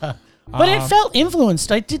 Yeah. But it felt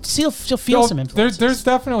influenced. I did feel some influences. There's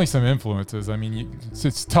definitely some influences. I mean,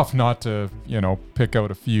 it's tough not to, pick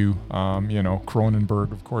out a few.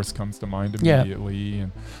 Cronenberg, of course, comes to mind immediately.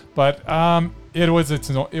 But it was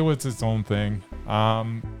its own thing.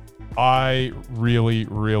 I really,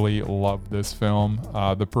 really loved this film.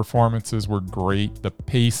 The performances were great. The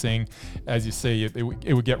pacing, as you say,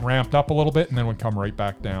 it would get ramped up a little bit and then would come right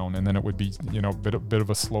back down. And then it would be, a bit of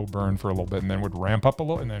a slow burn for a little bit and then would ramp up a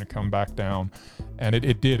little and then it'd come back down. And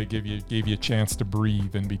it did. It gave you a chance to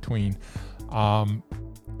breathe in between.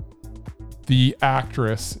 The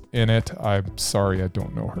actress in it, I'm sorry, I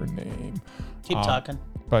don't know her name. Keep talking.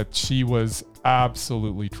 But she was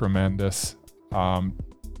absolutely tremendous.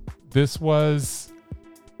 This was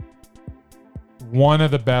one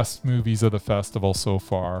of the best movies of the festival so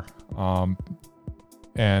far.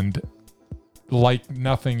 And like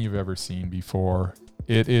nothing you've ever seen before.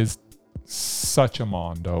 It is such a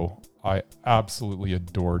Mondo. I absolutely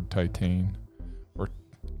adored Titan.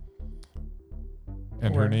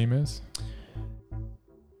 And her name is?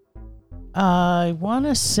 I want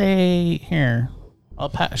to say, here,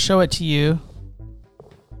 I'll show it to you.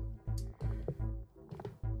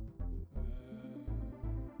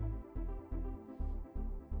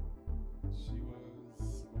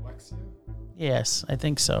 Yes, I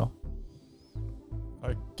think so.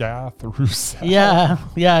 Gath Roussel. Yeah,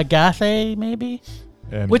 Gathe maybe.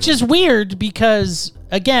 Anyway. Which is weird because,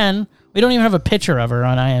 again, we don't even have a picture of her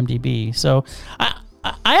on IMDb. So I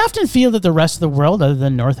often feel that the rest of the world, other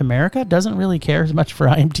than North America, doesn't really care as much for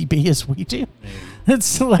IMDb as we do.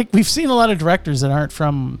 It's like we've seen a lot of directors that aren't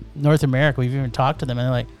from North America. We've even talked to them and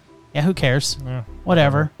they're like, yeah, who cares? Yeah.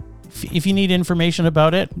 Whatever. If you need information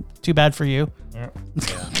about it, too bad for you. Yeah,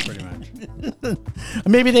 pretty much.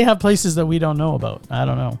 Maybe they have places that we don't know about. I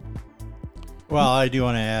don't know. Well, I do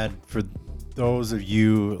want to add, for those of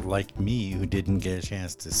you like me who didn't get a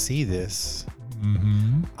chance to see this,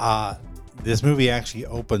 this movie actually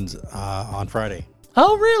opens on Friday.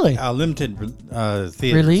 Oh, really? Limited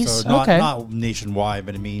theater. Release? So not nationwide,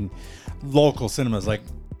 but I mean local cinemas like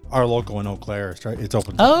our local in Eau Claire. It's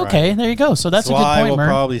open. Oh, okay. There you go. So that's a good point, I will Murr.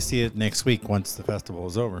 probably see it next week once the festival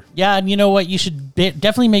is over. Yeah, and you know what? You should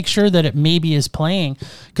definitely make sure that it maybe is playing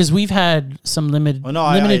because we've had some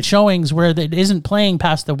limited showings where it isn't playing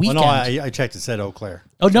past the weekend. I checked. It said Eau Claire.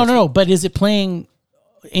 Oh, no. But is it playing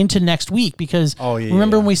into next week? Because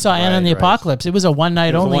remember when we saw Anna and the Apocalypse? It was a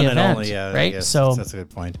one-night only event, right? So that's a good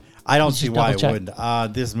point. I don't see why it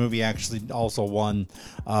wouldn't. This movie actually also won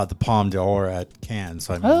the Palme d'Or at Cannes,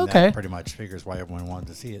 so I mean that pretty much figures why everyone wanted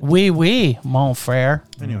to see it. Oui, mon frère.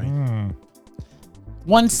 Anyway,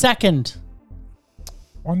 1 second.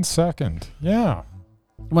 1 second. Yeah.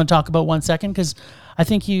 You want to talk about 1 second? Because I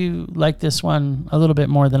think you like this one a little bit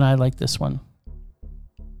more than I like this one.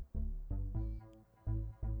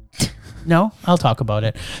 No, I'll talk about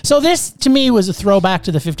it. So this, to me, was a throwback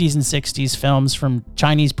to the 50s and 60s films from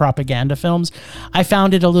Chinese propaganda films. I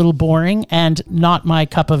found it a little boring and not my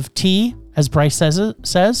cup of tea, as Bryce says.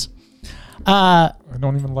 I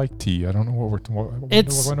don't even like tea. I don't know what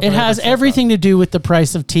it has everything to do with the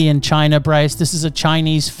price of tea in China, Bryce. This is a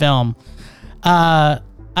Chinese film. I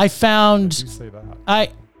found... You say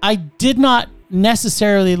that. I did not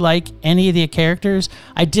necessarily like any of the characters.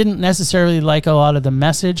 I didn't necessarily like a lot of the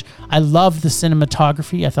message. I loved the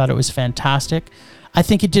cinematography. I thought it was fantastic. I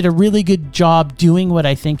think it did a really good job doing what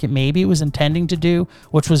I think it was intending to do,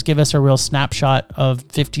 which was give us a real snapshot of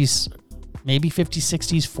 50s, maybe 50s,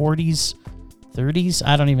 60s, 40s, 30s.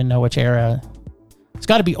 I don't even know which era. It's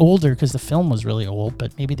got to be older because the film was really old,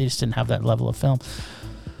 but maybe they just didn't have that level of film.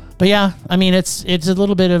 But yeah, I mean, it's a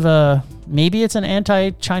little bit of maybe it's an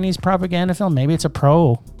anti-Chinese propaganda film. Maybe it's a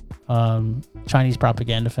pro-Chinese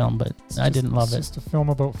propaganda film, but I didn't love it. It's just a film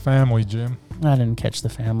about family, Jim. I didn't catch the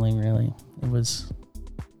family, really. It was,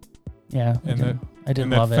 I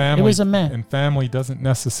didn't love it. It was a meh. And family doesn't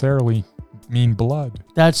necessarily mean blood.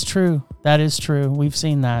 That's true. That is true. We've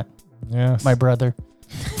seen that. Yes. My brother.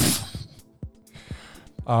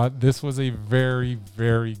 This was a very,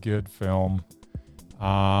 very good film.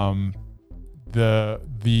 The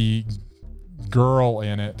girl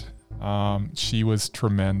in it, she was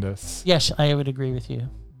tremendous. Yes, I would agree with you.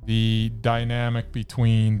 The dynamic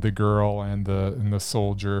between the girl and the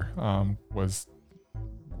soldier was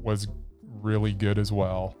really good as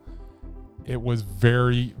well. It was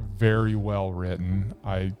very, very well written.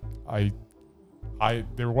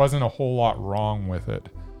 There wasn't a whole lot wrong with it.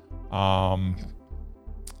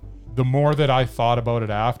 the more that I thought about it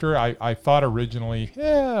after, I thought originally,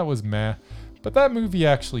 it was meh. But that movie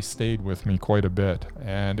actually stayed with me quite a bit.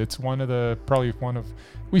 And it's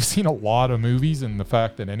we've seen a lot of movies, and the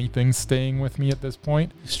fact that anything's staying with me at this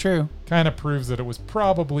point, It's true. kind of proves that it was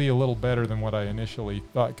probably a little better than what I initially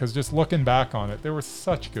thought. Because just looking back on it, there were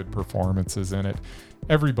such good performances in it.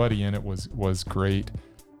 Everybody in it was great.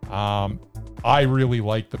 I really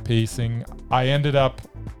liked the pacing. I ended up,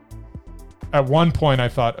 at one point, I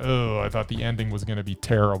thought the ending was going to be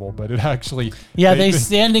terrible, but it actually... Yeah, the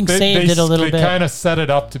ending saved it a little bit. They kind of set it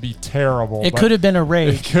up to be terrible. It could have been a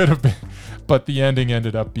rage. It could have been, but the ending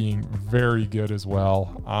ended up being very good as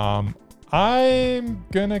well. I'm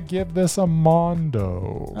going to give this a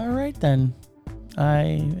Mondo. All right, then. I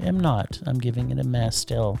am not. I'm giving it a meh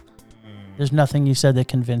still. There's nothing you said that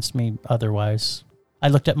convinced me otherwise. I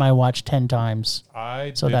looked at my watch 10 times.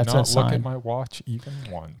 I So did that's a not look sign. at my watch even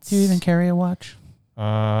once. Do you even carry a watch?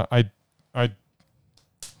 I've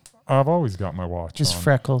always got my watch Just on.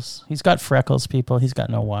 freckles. He's got freckles, people. He's got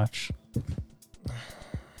no watch.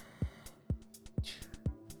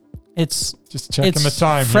 It's Just checking the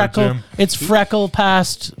time freckle. here, Jim. It's freckle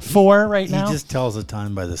past 4 right He now. just tells the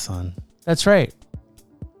time by the sun. That's right.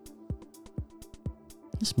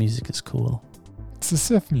 This music is cool. It's the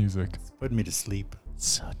Sith music. It's putting me to sleep.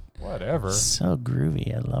 So Whatever. So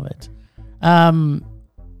groovy. I love it.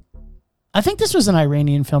 I think this was an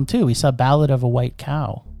Iranian film too. We saw Ballad of a White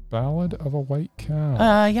Cow. Ballad of a White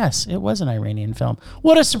Cow. Yes, it was an Iranian film.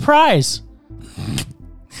 What a surprise.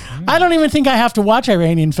 I don't even think I have to watch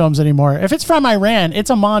Iranian films anymore. If it's from Iran, it's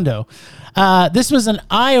a Mondo. This was an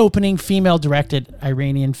eye-opening female-directed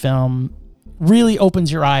Iranian film. Really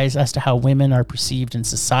opens your eyes as to how women are perceived in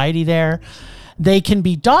society there. They can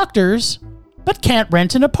be doctors, but can't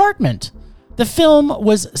rent an apartment. The film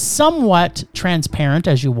was somewhat transparent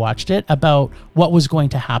as you watched it about what was going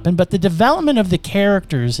to happen, but the development of the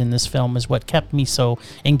characters in this film is what kept me so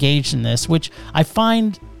engaged in this, which I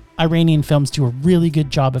find Iranian films do a really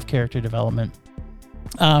good job of character development.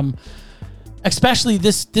 Especially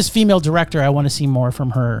this female director, I want to see more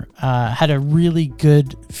from her, had a really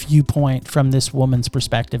good viewpoint from this woman's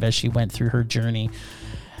perspective as she went through her journey.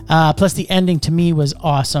 Plus the ending to me was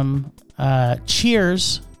awesome.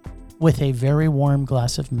 Cheers with a very warm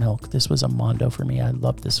glass of milk. This was a Mondo for me. I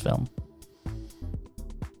love this film.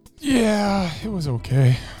 Yeah, it was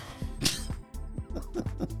okay.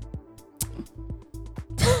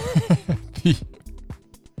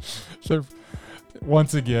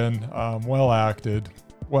 Once again, well acted,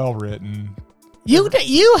 well written.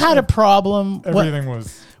 You had a problem. Everything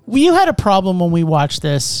was... You had a problem when we watched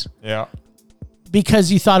this Yeah.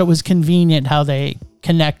 because you thought it was convenient how they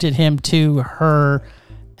connected him to her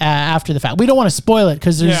after the fact. We don't want to spoil it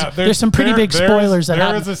because there's some pretty big spoilers that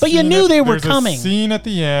happen. But you knew they were coming. There's a scene at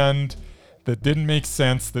the end that didn't make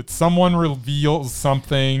sense, that someone reveals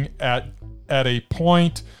something at a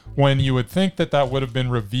point when you would think that would have been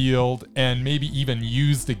revealed and maybe even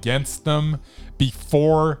used against them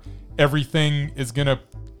before everything is going to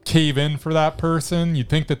cave in for that person. You'd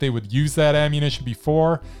think that they would use that ammunition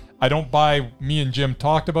before. I don't buy. Me and Jim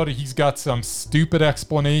talked about it. He's got some stupid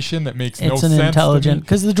explanation that makes no sense. It's an intelligent,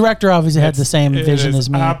 because the director obviously had the same vision as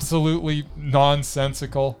me. Absolutely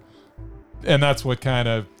nonsensical, and that's what kind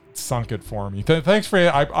of sunk it for me. Thanks for.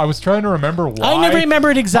 I was trying to remember why. I never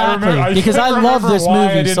remembered exactly because I love this movie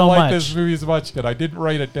I didn't so like much. this movie as much, but I didn't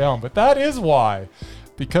write it down. But that is why.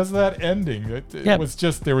 Because of that ending, it was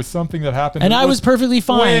just, there was something that happened. And I was perfectly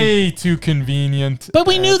fine. Way too convenient. But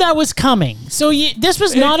we knew that was coming. So this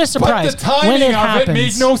was not a surprise. But the timing when it of happens, it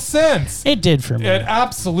made no sense. It did for me. It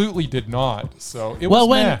absolutely did not. So it well,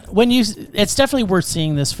 was it's definitely worth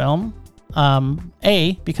seeing this film.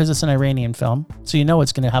 Because it's an Iranian film, so you know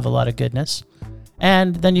it's going to have a lot of goodness.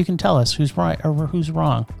 And then you can tell us who's right or who's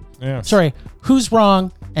wrong. Yes. Sorry, who's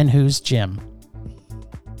wrong and who's Jim.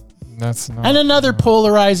 That's not. And another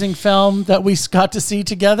polarizing film that we got to see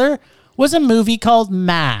together was a movie called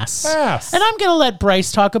Mass. Mass. And I'm going to let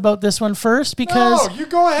Bryce talk about this one first because... No, you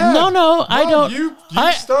go ahead. No, I don't. You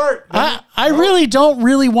start. I really don't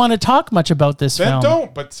want to talk much about this film. Then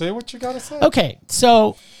don't, but say what you got to say. Okay,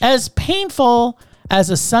 so as painful as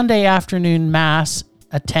a Sunday afternoon Mass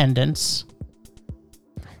attendance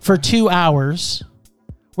for 2 hours,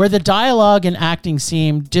 where the dialogue and acting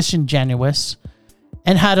seemed disingenuous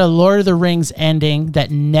and had a Lord of the Rings ending that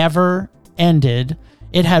never ended.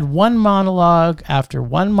 It had one monologue after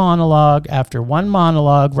one monologue after one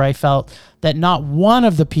monologue where I felt that not one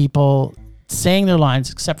of the people saying their lines,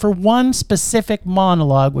 except for one specific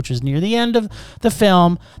monologue, which was near the end of the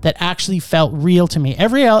film, that actually felt real to me.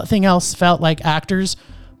 Everything else felt like actors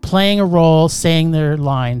playing a role, saying their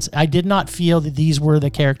lines. I did not feel that these were the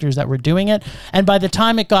characters that were doing it. And by the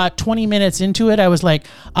time it got 20 minutes into it, I was like,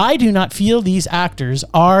 I do not feel these actors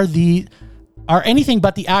are anything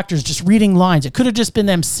but the actors just reading lines. It could have just been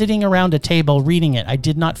them sitting around a table reading it. I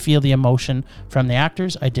did not feel the emotion from the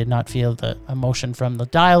actors. I did not feel the emotion from the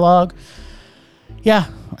dialogue. Yeah,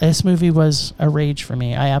 this movie was a rage for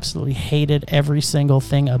me. I absolutely hated every single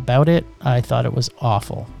thing about it. I thought it was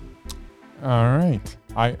awful. All right.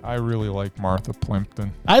 I really like Martha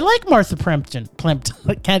Plimpton. I like Martha Plimpton.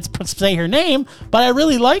 I can't say her name, but I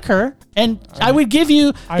really like her. And I would give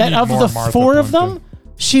you that of the Martha four of Plimpton. them,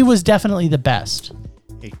 she was definitely the best.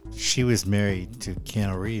 Hey, she was married to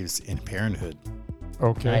Keanu Reeves in Parenthood.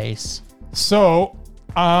 Okay. Nice. So,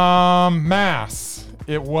 Mass.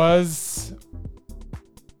 It was...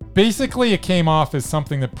 Basically, it came off as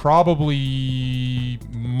something that probably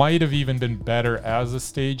might have even been better as a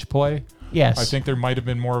stage play. Yes. I think there might have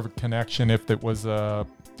been more of a connection if it was a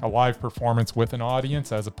live performance with an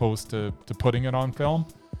audience as opposed to putting it on film.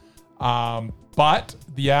 But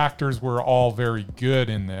the actors were all very good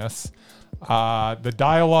in this. The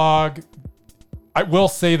dialogue, I will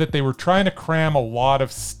say that they were trying to cram a lot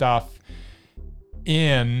of stuff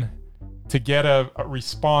in to get a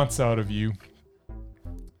response out of you.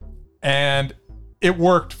 And it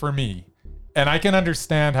worked for me. And I can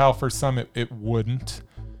understand how for some it wouldn't.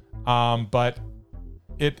 But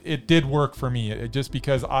it did work for me. Just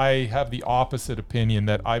because I have the opposite opinion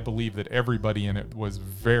that I believe that everybody in it was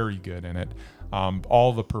very good in it.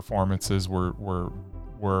 All the performances were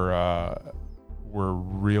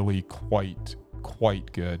really quite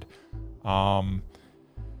good. But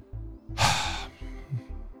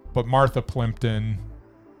Martha Plimpton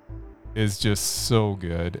is just so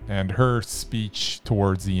good, and her speech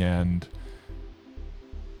towards the end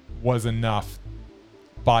was enough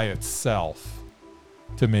by itself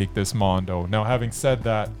to make this Mondo. Now, having said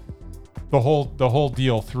that, the whole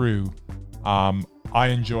deal through, I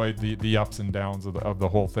enjoyed the ups and downs of the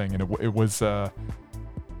whole thing, and it was a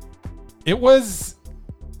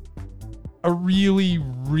really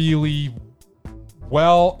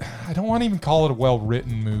well, I don't want to even call it a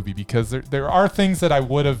well-written movie, because there are things that I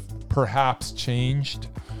would have perhaps changed,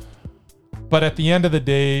 but at the end of the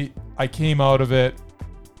day, I came out of it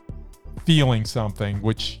feeling something,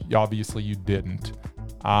 which obviously you didn't.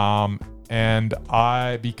 And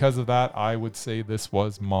because of that, I would say this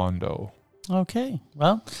was Mondo. Okay.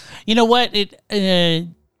 Well, you know what?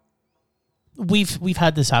 We've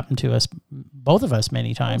had this happen to us, both of us,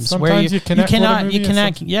 many times. Sometimes where you connect with a movie you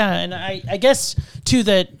cannot. Yeah, and I guess too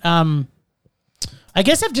that. I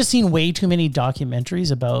guess I've just seen way too many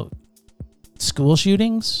documentaries about school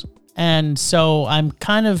shootings, and so I'm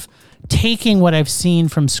kind of taking what I've seen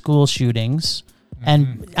from school shootings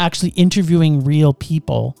and actually interviewing real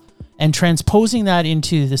people and transposing that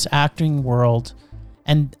into this acting world.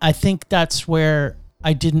 And I think that's where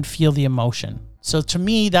I didn't feel the emotion. So to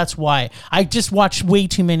me, that's why I just watched way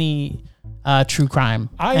too many true crime,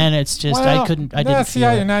 and it's just I didn't feel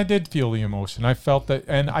it. And I did feel the emotion. I felt that,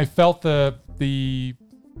 and I felt the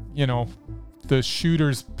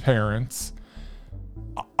shooter's parents.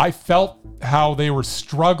 I felt how they were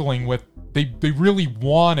struggling with. They really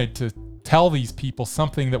wanted to tell these people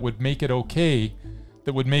something that would make it okay,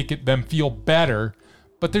 that would make them feel better,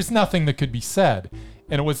 but there's nothing that could be said.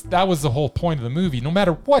 And that was the whole point of the movie. No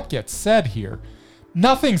matter what gets said here,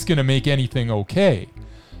 nothing's going to make anything okay.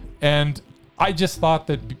 And I just thought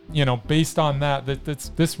that, based on that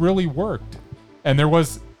this really worked. And there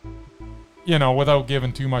was, without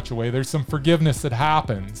giving too much away, there's some forgiveness that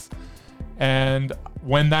happens. And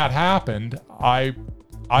when that happened, I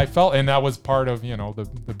felt, and that was part of,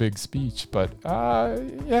 the big speech. But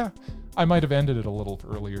I might have ended it a little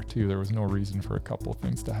earlier too. There was no reason for a couple of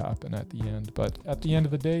things to happen at the end. But at the end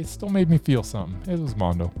of the day, it still made me feel something. It was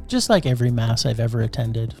Mondo. Just like every mass I've ever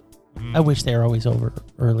attended. I wish they were always over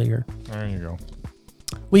earlier. There you go.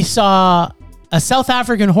 We saw a South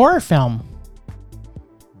African horror film.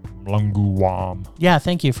 Mlunguwam. Yeah,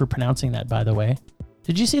 thank you for pronouncing that, by the way.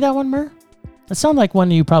 Did you see that one, Mur? That sounded like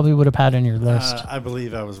one you probably would have had on your list. I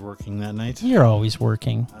believe I was working that night. You're always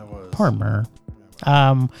working. I was. Poor Mur.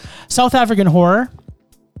 South African horror.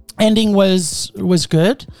 Ending was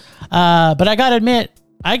good. But I got to admit,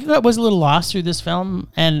 I was a little lost through this film,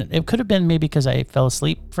 and it could have been maybe because I fell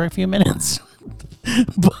asleep for a few minutes.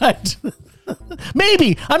 But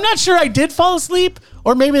maybe. I'm not sure I did fall asleep,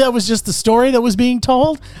 or maybe that was just the story that was being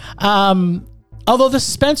told. Although the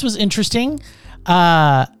suspense was interesting.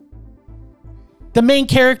 The main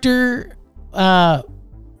character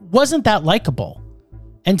wasn't that likable.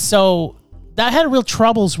 And so I had real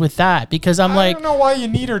troubles with that because I'm I like, don't know why you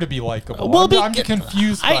need her to be likable. Well, I'm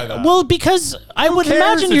confused by that. Well, because I would cares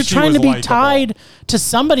imagine if you're she trying was to be likable? tied to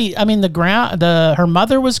somebody. I mean, her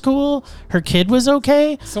mother was cool, her kid was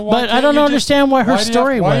okay, So why but I can't don't you understand what her do you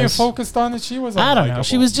story Why are you was. focused on that she was I don't know.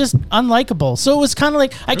 She unlikable? was just unlikable. So it was kind of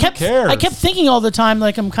like I kept cares? thinking all the time,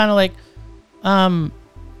 like I'm kind of like,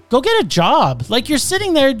 go get a job. Like you're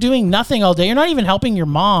sitting there doing nothing all day. You're not even helping your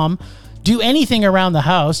mom do anything around the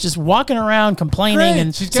house, just walking around complaining Great.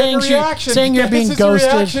 and She's getting saying a reaction. saying you're being This is the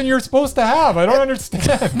ghosted. reaction you're supposed to have. I don't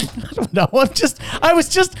understand. No,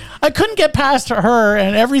 I couldn't get past her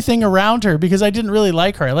and everything around her because I didn't really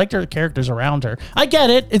like her. I liked her characters around her. I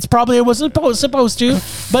get it. It's probably I wasn't supposed to,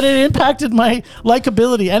 but it impacted my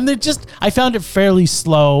likability. And I found it fairly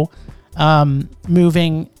slow,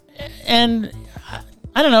 moving. And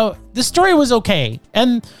I don't know. The story was okay.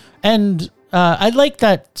 And I like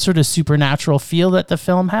that sort of supernatural feel that the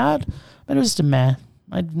film had, but it was just a meh.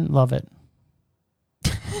 I didn't love it.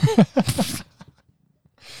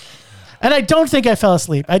 And I don't think I fell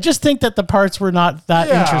asleep. I just think that the parts were not that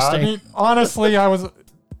interesting. I mean, honestly,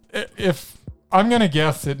 if I'm going to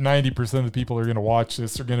guess that 90% of the people who are going to watch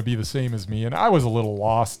this are going to be the same as me, and I was a little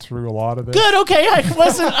lost through a lot of this. Good, okay. I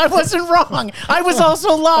wasn't wrong. I was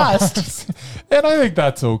also lost. And I think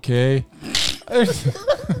that's okay.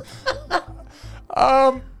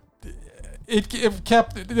 It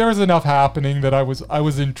kept, there was enough happening that I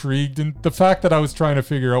was intrigued, and the fact that I was trying to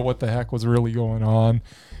figure out what the heck was really going on,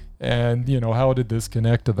 and how did this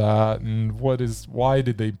connect to that, and why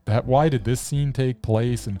did this scene take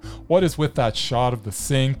place, and what is with that shot of the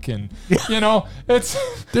sink, and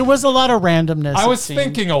There was a lot of randomness. I was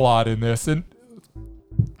thinking a lot in this, and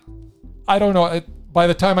I don't know, by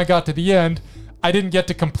the time I got to the end, I didn't get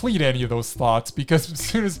to complete any of those thoughts, because as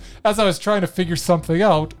soon as I was trying to figure something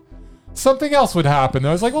out, something else would happen.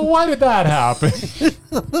 I was like, well, why did that happen?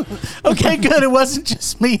 Okay, good. It wasn't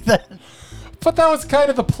just me then. But that was kind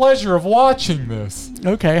of the pleasure of watching this.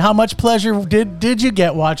 Okay, how much pleasure did you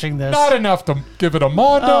get watching this? Not enough to give it a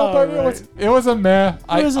mondo, Oh, but right. it was a meh.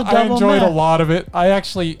 It was a I double enjoyed meh. a lot of it. I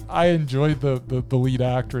enjoyed the lead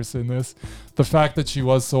actress in this. The fact that she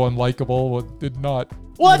was so unlikable did not.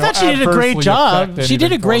 Well, I thought she did a great adversely job. affect She did a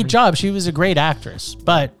anything for great me. job. She was a great actress.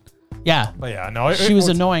 But yeah, But yeah, no, she was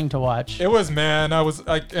annoying to watch. It was, man.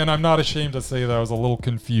 And I'm not ashamed to say that I was a little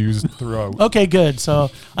confused throughout. Okay, good.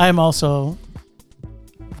 So I am also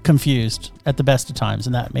confused at the best of times,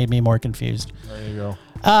 and that made me more confused. There you go.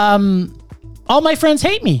 All My Friends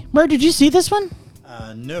Hate Me. Mer, did you see this one?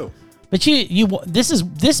 No. But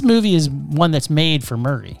this movie is one that's made for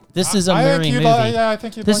Murray. This is a I Murray think movie. I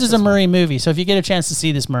think you'd This like is a one. Murray movie. So if you get a chance to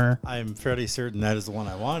see this, Murr, I'm fairly certain that is the one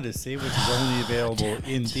I wanted to see, which is only available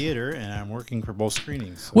in theater, and I'm working for both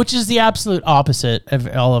screenings. which is the absolute opposite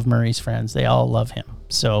of all of Murray's friends. They all love him.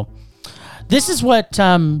 So this is what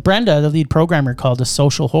Brenda, the lead programmer, called a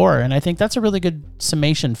social horror. And I think that's a really good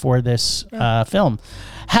summation for this film.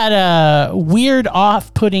 Had a weird,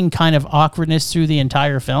 off-putting kind of awkwardness through the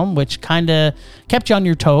entire film, which kind of kept you on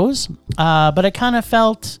your toes. But I kind of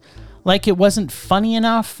felt like it wasn't funny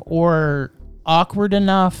enough or awkward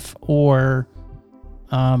enough or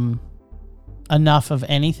enough of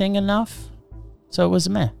anything enough. So it was a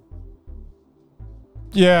meh.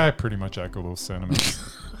 Yeah, I pretty much echo those sentiments.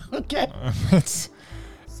 Okay.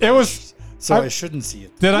 It was. So I shouldn't see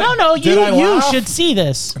it. Did I? No, did I you laugh? should see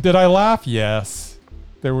this. Did I laugh? Yes.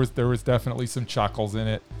 There was definitely some chuckles in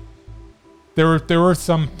it. There were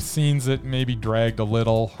some scenes that maybe dragged a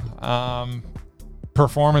little.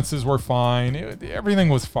 Performances were fine. Everything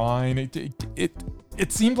was fine.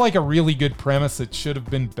 It seemed like a really good premise. It should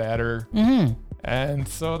have been better. Mm-hmm. And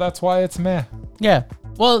so that's why it's meh. Yeah.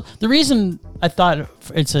 Well, the reason I thought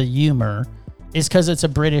it's a humor is because it's a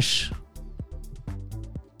British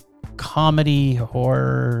comedy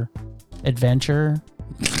horror adventure.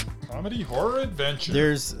 Comedy horror adventure.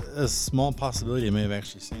 There's a small possibility I may have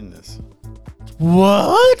actually seen this.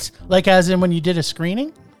 What? Like as in when you did a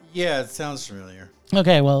screening? Yeah, it sounds familiar.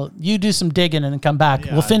 Okay, well, you do some digging and then come back.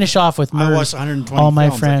 Yeah, we'll finish off with I Murs. watched 120 All My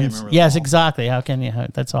films. I can't Friends. remember them Yes, all. exactly. How can you?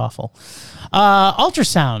 That's awful.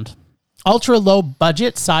 Ultrasound. Ultra low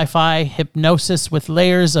budget sci-fi hypnosis with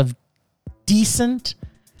layers of decent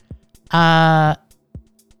and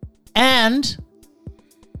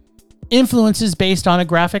influences based on a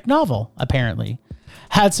graphic novel, apparently.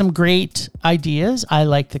 Had some great ideas. I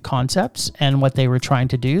liked the concepts and what they were trying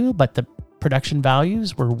to do, but the production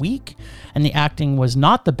values were weak and the acting was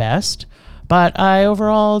not the best. But I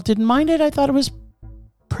overall didn't mind it. I thought it was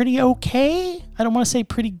pretty okay. I don't want to say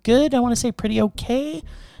pretty good. I want to say pretty okay.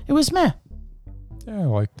 It was meh. Yeah, I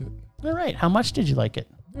liked it. All right. How much did you like it?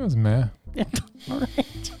 It was meh. All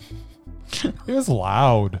right. It was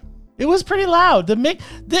loud. It was pretty loud. The mix,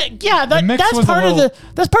 mix that's was part a of little-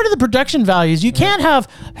 the production values. You can't have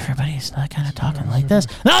everybody's not kind of talking like this.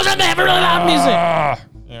 No, they have really loud music.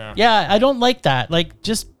 Yeah. Yeah, I don't like that. Like,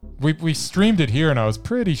 just We streamed it here, and I was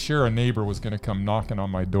pretty sure a neighbor was going to come knocking on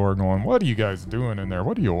my door going, what are you guys doing in there?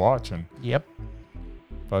 What are you watching? yep.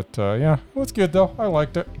 But, yeah, it was good, though. I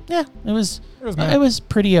liked it. Yeah, it was meh. it was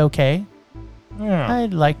pretty okay. Yeah. I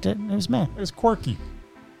liked it. It was meh. It was quirky.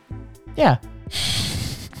 Yeah.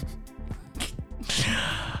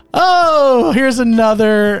 Oh, here's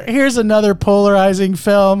another polarizing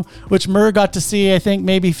film, which Murr got to see, I think,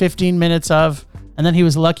 maybe 15 minutes of, and then he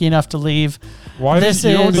was lucky enough to leave. Why This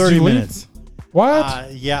did you, is- did 30 you leave? minutes.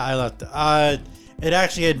 What? Yeah, I left. It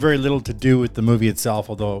actually had very little to do with the movie itself,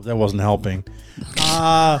 although that wasn't helping.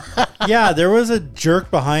 Yeah, there was a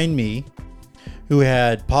jerk behind me who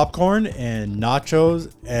had popcorn and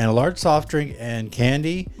nachos and a large soft drink and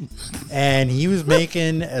candy, and he was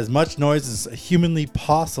making as much noise as humanly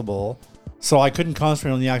possible, so I couldn't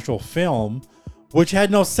concentrate on the actual film, which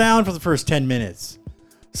had no sound for the first 10 minutes.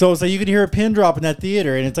 So it's like you could hear a pin drop in that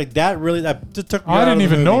theater, and it's like that just took me I out of didn't the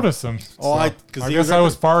even movie. notice him. Oh, I because he guess I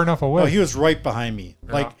was far enough away. Oh, he was right behind me.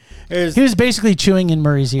 Like, there's He was basically chewing in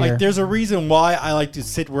Murray's ear. like there's a reason why I like to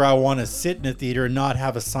sit where I want to sit in a theater and not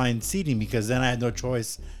have assigned seating, because then I had no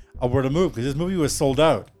choice of where to move, because this movie was sold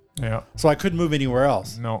out, Yeah. so I couldn't move anywhere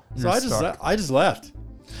else. No. So you're I just left.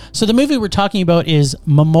 So the movie we're talking about is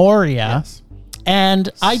Memoria, Yes. and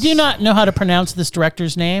I do not know how to pronounce this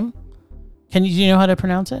director's name. Do you know how to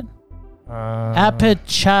pronounce it?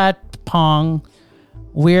 Apichatpong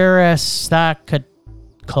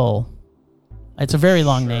Weerasethakul. It's a very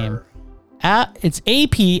long name. It's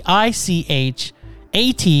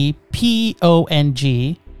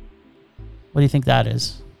Apichatpong. What do you think that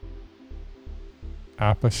is?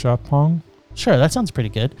 Apichatpong? Sure, that sounds pretty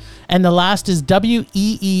good. And the last is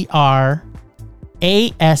Weerasethakul.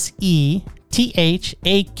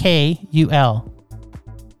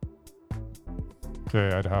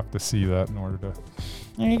 Okay, I'd have to see that in order to...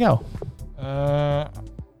 There you go.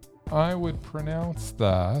 I would pronounce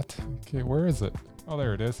that. Okay, where is it? Oh,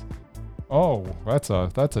 there it is. Oh, that's a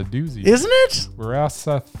doozy. Isn't it?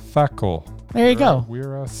 Weerasethakul. There you go.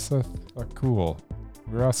 Weerasethakul.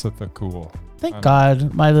 Weerasethakul. Thank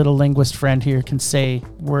God my little linguist friend here can say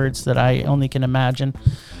words that I only can imagine.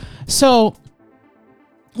 So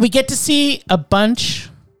we get to see a bunch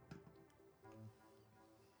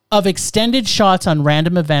of extended shots on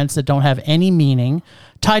random events that don't have any meaning,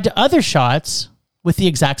 tied to other shots with the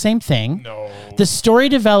exact same thing. No. The story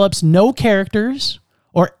develops no characters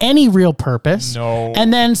or any real purpose. No.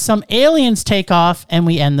 And then some aliens take off and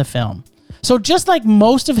we end the film. So just like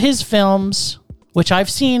most of his films, which I've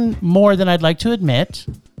seen more than I'd like to admit,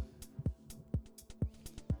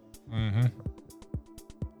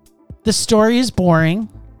 the story is boring,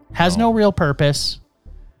 has no real purpose.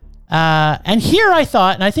 And here I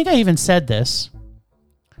thought, and I think I even said this,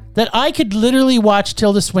 that I could literally watch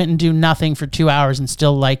Tilda Swinton do nothing for 2 hours and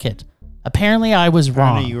still like it. Apparently I was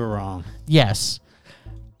wrong. Apparently you were wrong. Yes.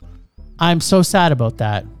 I'm so sad about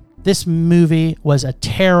that. This movie was a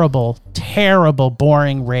terrible, terrible,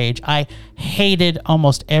 boring rage. I hated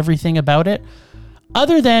almost everything about it,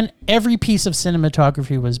 other than every piece of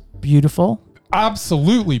cinematography was beautiful.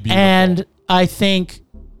 Absolutely beautiful. And I think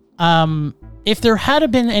if there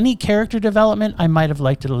had been any character development, I might have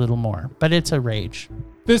liked it a little more. But it's a rage.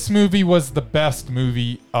 this movie was the best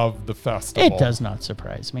movie of the festival. It does not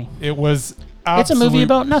surprise me. It was It's a movie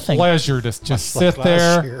about nothing. Pleasure to just sit last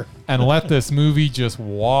there year. and let this movie just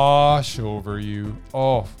wash over you.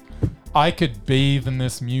 Oh, I could bathe in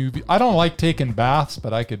this movie. I don't like taking baths,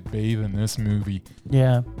 but I could bathe in this movie.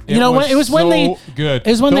 Yeah. You know, when it was when so they good.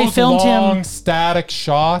 it was when they Those filmed long, him. static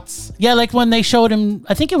shots. Yeah, like when they showed him,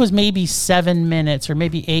 I think it was maybe 7 minutes or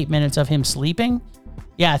maybe 8 minutes of him sleeping.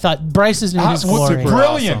 Yeah, I thought Bryce is in his That was glory.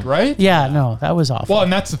 brilliant, Awesome. right? Yeah, no, that was awful. Well,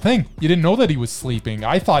 and that's the thing. You didn't know that he was sleeping.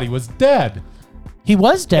 I thought he was dead, He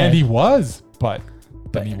was dead. and he was, but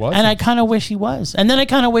he wasn't. And I kind of wish he was. And then I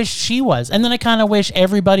kind of wish she was. And then I kind of wish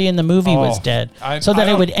everybody in the movie was Oh, dead. I So that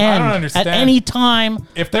it don't- would I don't end at understand. any time.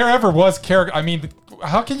 If there ever was character, I mean,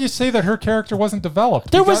 how can you say that her character wasn't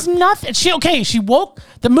developed? There You was got- nothing. She woke.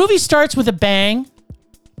 The movie starts with a bang.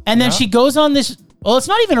 And then Yeah. she goes on this. Well, it's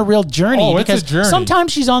not even a real journey. Oh, it's a because journey.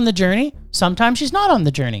 sometimes she's on the journey. Sometimes she's not on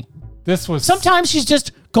the journey. This was Sometimes she's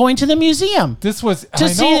just going to the museum. This was to I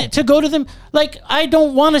see know. to go to them. Like, I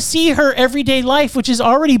don't want to see her everyday life, which is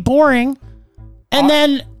already boring. And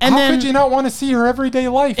then How could you not want to see her everyday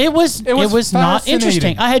life? it was not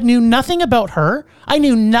interesting. fascinating. I knew nothing about her. I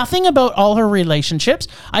knew nothing about all her relationships.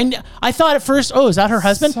 I thought at first, oh, is that her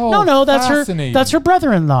husband? So No, that's her. fascinating. That's her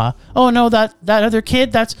brother-in-law. Oh no, that other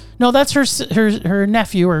kid. That's her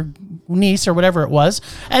nephew or niece or whatever it was.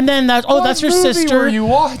 And then that's her movie sister. were you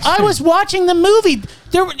watching? I was watching the movie.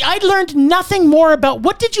 I learned nothing more about.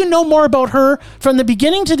 What did you know more about her from the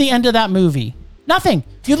beginning to the end of that movie? Nothing.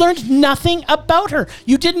 You learned nothing about her.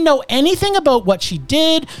 You didn't know anything about what she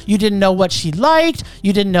did. You didn't know what she liked.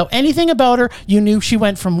 You didn't know anything about her. You knew she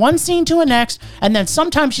went from one scene to the next, and then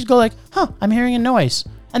sometimes she'd go like, I'm hearing a noise.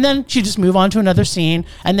 And then she'd just move on to another scene,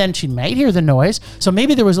 and then she might hear the noise. So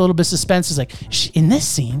maybe there was a little bit of suspense. It's like, in this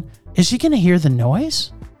scene, is she going to hear the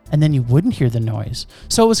noise? And then you wouldn't hear the noise.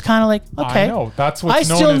 So it was kind of like, okay. I know. That's what's I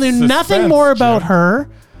known still as knew nothing suspense, more about Jim. her.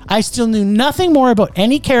 I still knew nothing more about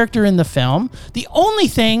any character in the film. The only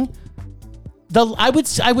thing, I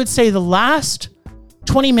would say the last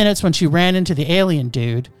 20 minutes when she ran into the alien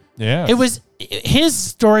dude, Yeah. his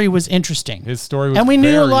story was interesting. His story was and we knew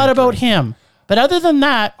a very lot about interesting. him. But other than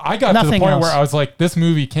that, I got to nothing the point else. where I was like, this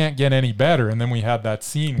movie can't get any better. And then we had that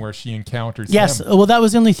scene where she encounters Yes, him. well, that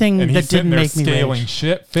was the only thing And that he's sitting didn't there make me scaling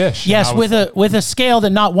rage. fish. Yes, and I was with a scale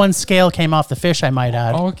that not one scale came off the fish, I might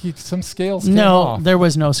add. Oh, okay, some scales came no, off. there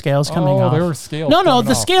was no scales coming off. there were scales No, coming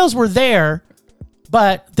the off. scales were there,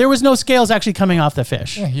 but there was no scales actually coming off the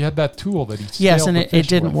fish. Yeah, he had that tool that he Yes, scaled and the it fish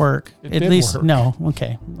didn't with. work. It At did least, work. no.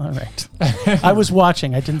 Okay. All right. I was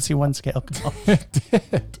watching. I didn't see one scale come off.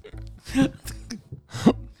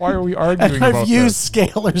 Why are we arguing And about I've used this?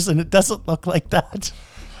 scalers and it doesn't look like that.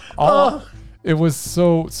 It was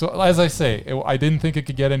so as I say, I didn't think it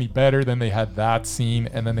could get any better. Then they had that scene,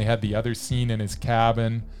 and then they had the other scene in his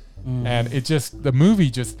cabin, and the movie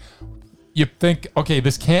just, you think, okay,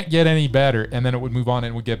 this can't get any better, and then it would move on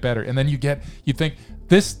and it would get better, and then you think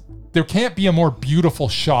there can't be a more beautiful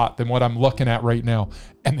shot than what I'm looking at right now,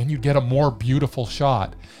 and then you get a more beautiful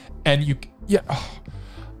shot, and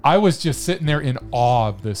I was just sitting there in awe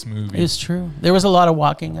of this movie. It's true. There was a lot of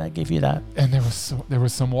walking. I give you that. And there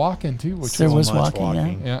was some walking too, which There was much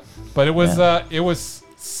walking, yeah. yeah. But it was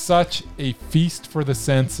such a feast for the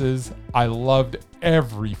senses. I loved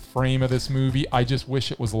every frame of this movie. I just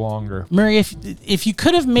wish it was longer. Murray, if you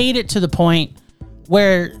could have made it to the point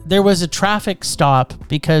where there was a traffic stop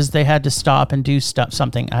because they had to stop and do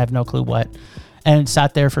something, I have no clue what, and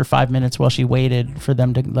sat there for 5 minutes while she waited for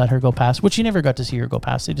them to let her go past, which you never got to see her go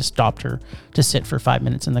past. They just stopped her to sit for 5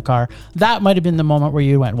 minutes in the car. That might have been the moment where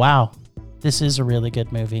you went, wow, this is a really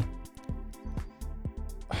good movie.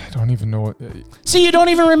 I don't even know what. See, you don't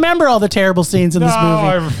even remember all the terrible scenes in this No, I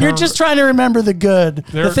movie. remember- You're just trying to remember the good,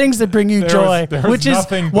 the things that bring you joy, there was which is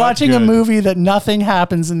nothing but watching a good. movie that nothing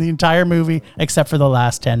happens in the entire movie except for the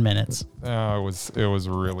last 10 minutes. It was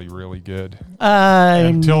really, really good. I'm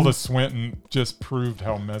And Tilda Swinton just proved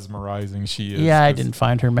how mesmerizing she is. Yeah, I 'cause, didn't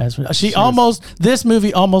find her mesmerizing. was- This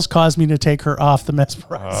movie almost caused me to take her off the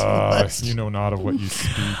mesmerizing list. You know not of what you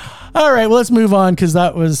speak. All right, well, let's move on because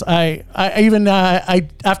that was I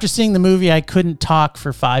after seeing the movie I couldn't talk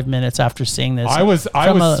for 5 minutes after seeing this. I was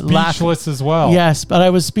From a lack- speechless as well. Yes, but I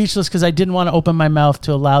was speechless because I didn't want to open my mouth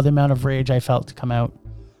to allow the amount of rage I felt to come out.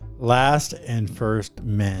 Last and First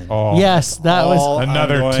Men. Oh, Yes, that was. All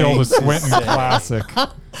another I'm going Tilda to Swinton say. classic.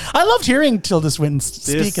 I loved hearing Tilda Swinton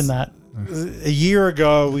speak in that. A year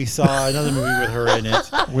ago, we saw another movie with her in it,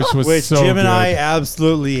 Which was which so Jim and good. I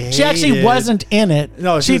absolutely hated. She actually wasn't in it.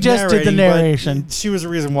 No, she was just did the narrating, but narration. She was the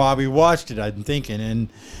reason why we watched it. I'm thinking, and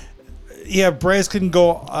yeah, Bryce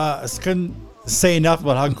couldn't say enough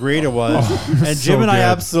about how great it was, and so Jim and I good.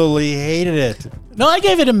 absolutely hated it. No, I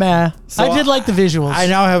gave it a meh. So I did like the visuals. I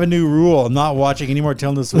now have a new rule: I'm not watching any more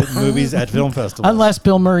Tilda Swinton movies at film festivals. Unless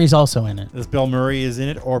Bill Murray's also in it. Unless Bill Murray is in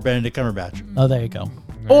it or Benedict Cumberbatch. Oh, there you go.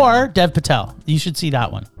 Or Dev Patel. You should see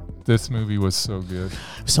that one. This movie was so good.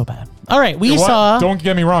 So bad. All right, we It wa- saw. Don't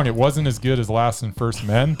get me wrong; it wasn't as good as Last and First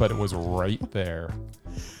Men, but it was right there.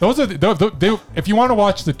 Those are if you want to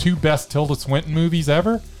watch the two best Tilda Swinton movies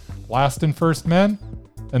ever, Last and First Men,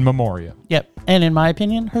 and Memoria. Yep. And in my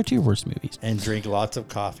opinion, her two worst movies. And drink lots of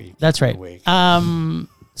coffee. That's right. Awake.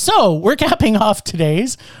 So we're capping off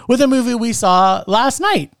today's with a movie we saw last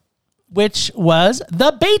night, which was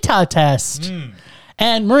The Beta Test.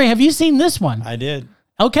 And Murray, have you seen this one? I did.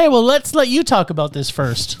 Okay, well, let's let you talk about this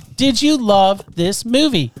first. Did you love this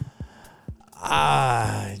movie?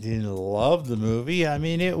 I didn't love the movie. I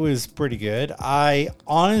mean, it was pretty good. I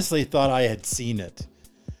honestly thought I had seen it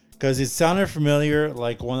because it sounded familiar,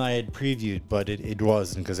 like one I had previewed, but it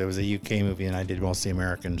wasn't because it was a UK movie and I did mostly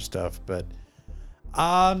American stuff. But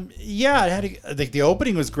yeah, it had like the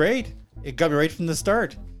opening was great. it got me right from the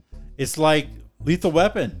start. It's like Lethal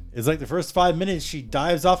Weapon. It's like the first 5 minutes, she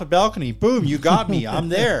dives off a balcony. Boom, you got me. I'm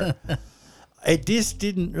there. It just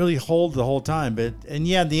didn't really hold the whole time. And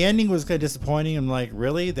yeah, the ending was kind of disappointing. I'm like,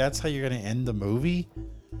 really? That's how you're going to end the movie?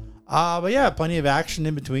 But yeah, plenty of action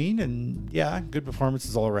in between. And yeah, good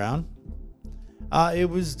performances all around. It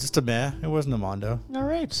was just a meh. It wasn't a Mondo. All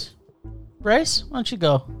right. Bryce, why don't you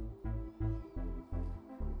go?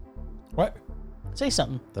 What? Say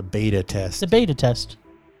something. The beta test. The beta test.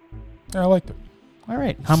 Yeah, I liked it. All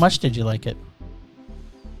right. How much did you like it?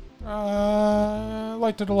 I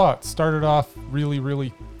liked it a lot. Started off really,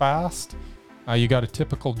 really fast. You got a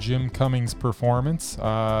typical Jim Cummings performance.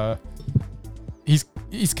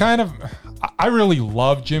 He's kind of... I really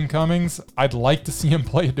love Jim Cummings. I'd like to see him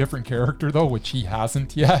play a different character, though, which he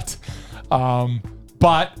hasn't yet.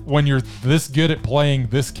 But when you're this good at playing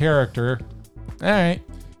this character, all right,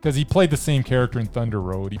 because he played the same character in Thunder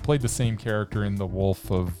Road. He played the same character in The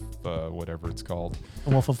Wolf of whatever it's called.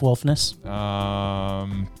 The Wolf of Wolfness.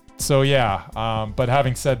 So yeah, but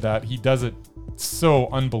having said that, he does it so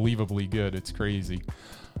unbelievably good. It's crazy.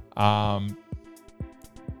 There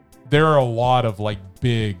are a lot of like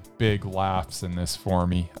big laughs in this for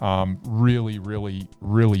me. Really, really,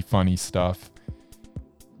 really funny stuff.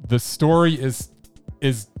 The story is,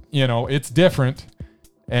 it's different.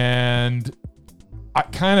 And I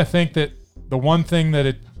kind of think that the one thing that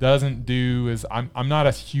it doesn't do is I'm not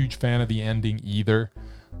a huge fan of the ending either.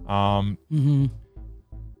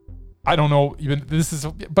 I don't know even this is,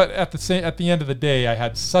 but at the end of the day, I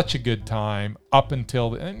had such a good time up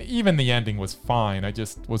until, and even the ending was fine. I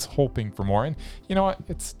just was hoping for more. And you know what?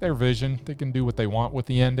 It's their vision. They can do what they want with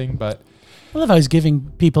the ending, but I love how he's giving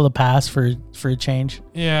people a pass for a change.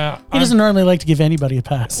 yeah, He doesn't normally like to give anybody a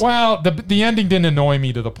pass. Well, the ending didn't annoy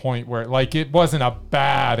me to the point where like it wasn't a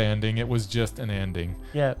bad ending. It was just an ending.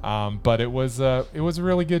 Yeah. But it was a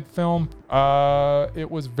really good film. It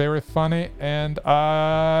was very funny, and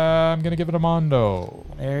I'm gonna give it a Mondo.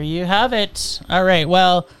 There you have it. All right.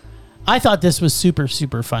 Well, I thought this was super,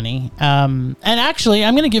 super funny. And actually,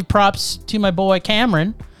 I'm gonna give props to my boy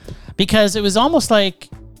Cameron because it was almost like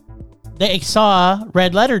they saw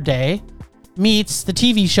Red Letter Day meets the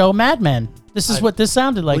TV show Mad Men. This is what this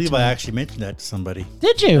sounded like. I believe I actually mentioned that to somebody.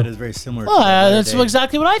 Did you? That is very similar. Well, to Red Letter that's Day.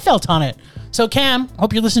 exactly what I felt on it. So Cam,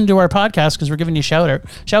 hope you're listening to our podcast because we're giving you a shout out.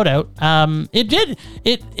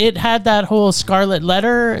 It had that whole Scarlet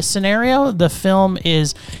Letter scenario. The film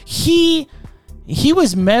is he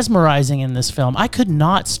was mesmerizing in this film. I could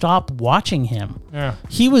not stop watching him. Yeah.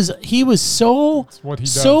 He was so what he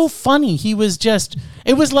so does. funny. He was just,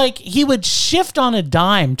 it was like he would shift on a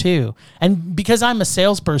dime too. And because I'm a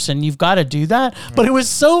salesperson, you've got to do that. But there was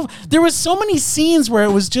so many scenes where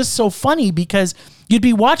it was just so funny because you'd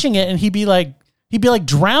be watching it and he'd be like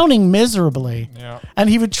drowning miserably. Yeah. And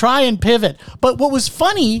he would try and pivot. But what was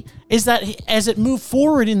funny is that as it moved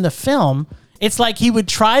forward in the film, it's like he would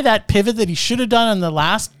try that pivot that he should have done on the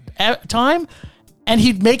last time, and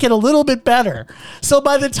he'd make it a little bit better. So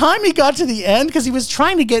by the time he got to the end, because he was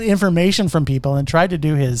trying to get information from people and tried to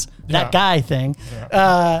do his that guy thing,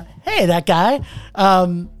 hey, that guy,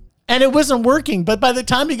 and it wasn't working. But by the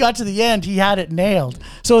time he got to the end, he had it nailed.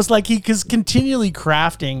 So it's like he was continually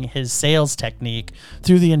crafting his sales technique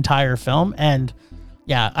through the entire film. And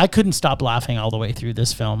yeah, I couldn't stop laughing all the way through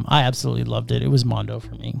this film. I absolutely loved it. It was Mondo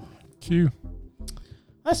for me. Q.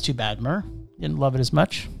 That's too bad, Mur. Didn't love it as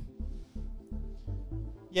much.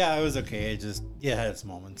 Yeah, it was okay. It had its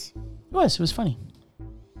moments. It was funny.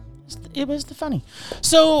 It was the funny.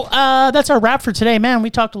 So that's our wrap for today, man.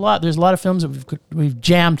 We talked a lot. There's a lot of films that we've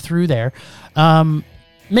jammed through there.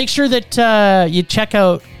 Make sure that you check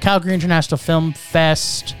out Calgary International Film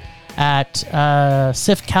Fest at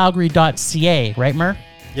siftcalgary.ca, right, Mur?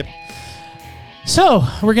 Yep. So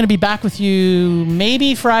we're going to be back with you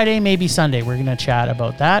maybe Friday, maybe Sunday. We're going to chat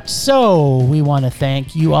about that. So we want to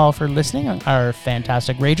thank you all for listening, our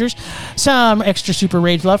fantastic Ragers. Some extra super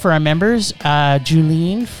rage love for our members.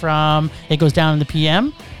 Julene from It Goes Down in the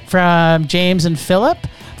PM, from James and Philip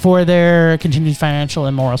for their continued financial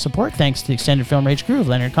and moral support. Thanks to the extended Film Rage crew of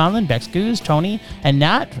Leonard Conlon, Bex Goose, Tony, and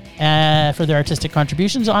Nat for their artistic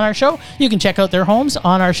contributions on our show. You can check out their homes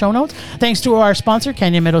on our show notes. Thanks to our sponsor,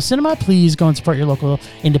 Canyon Meadow Cinema. Please go and support your local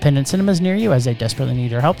independent cinemas near you as they desperately need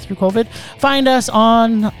your help through COVID. Find us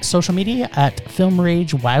on social media at Film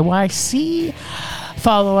Rage YYC.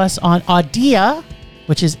 Follow us on Audea,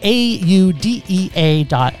 which is AUDEA.io,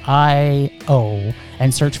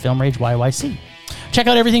 and search Film Rage YYC. Check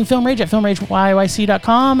out everything Film Rage at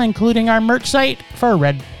filmrageyyc.com, including our merch site for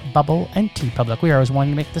Red Redbubble, and TeePublic. We are always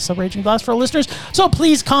wanting to make this a raging blast for our listeners, so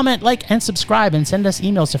please comment, like, and subscribe, and send us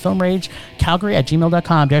emails to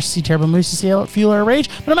filmragecalgary@gmail.com. Dare to see terrible movies to fuel our rage,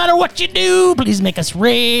 but no matter what you do, please make us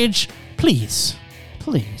rage. Please.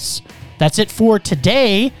 Please. That's it for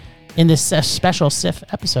today in this special SIF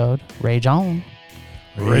episode. Rage on.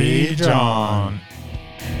 Rage on.